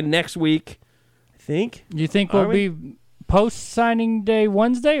back again next week, I think. You think Are we'll be post signing day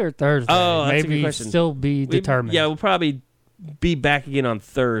Wednesday or Thursday? Oh, that's a good Maybe question. still be determined. Yeah, we'll probably be back again on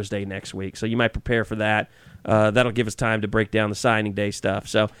Thursday next week, so you might prepare for that. that'll give us time to break down the signing day stuff.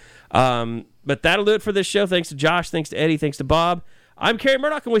 So, but that'll do it for this show. Thanks to Josh. Thanks to Eddie. Thanks to Bob. I'm Kerry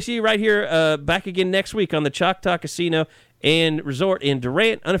Murdoch, and we'll see you right here back again next week on the Choctaw Casino and Resort in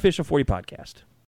Durant, Unofficial 40 Podcast.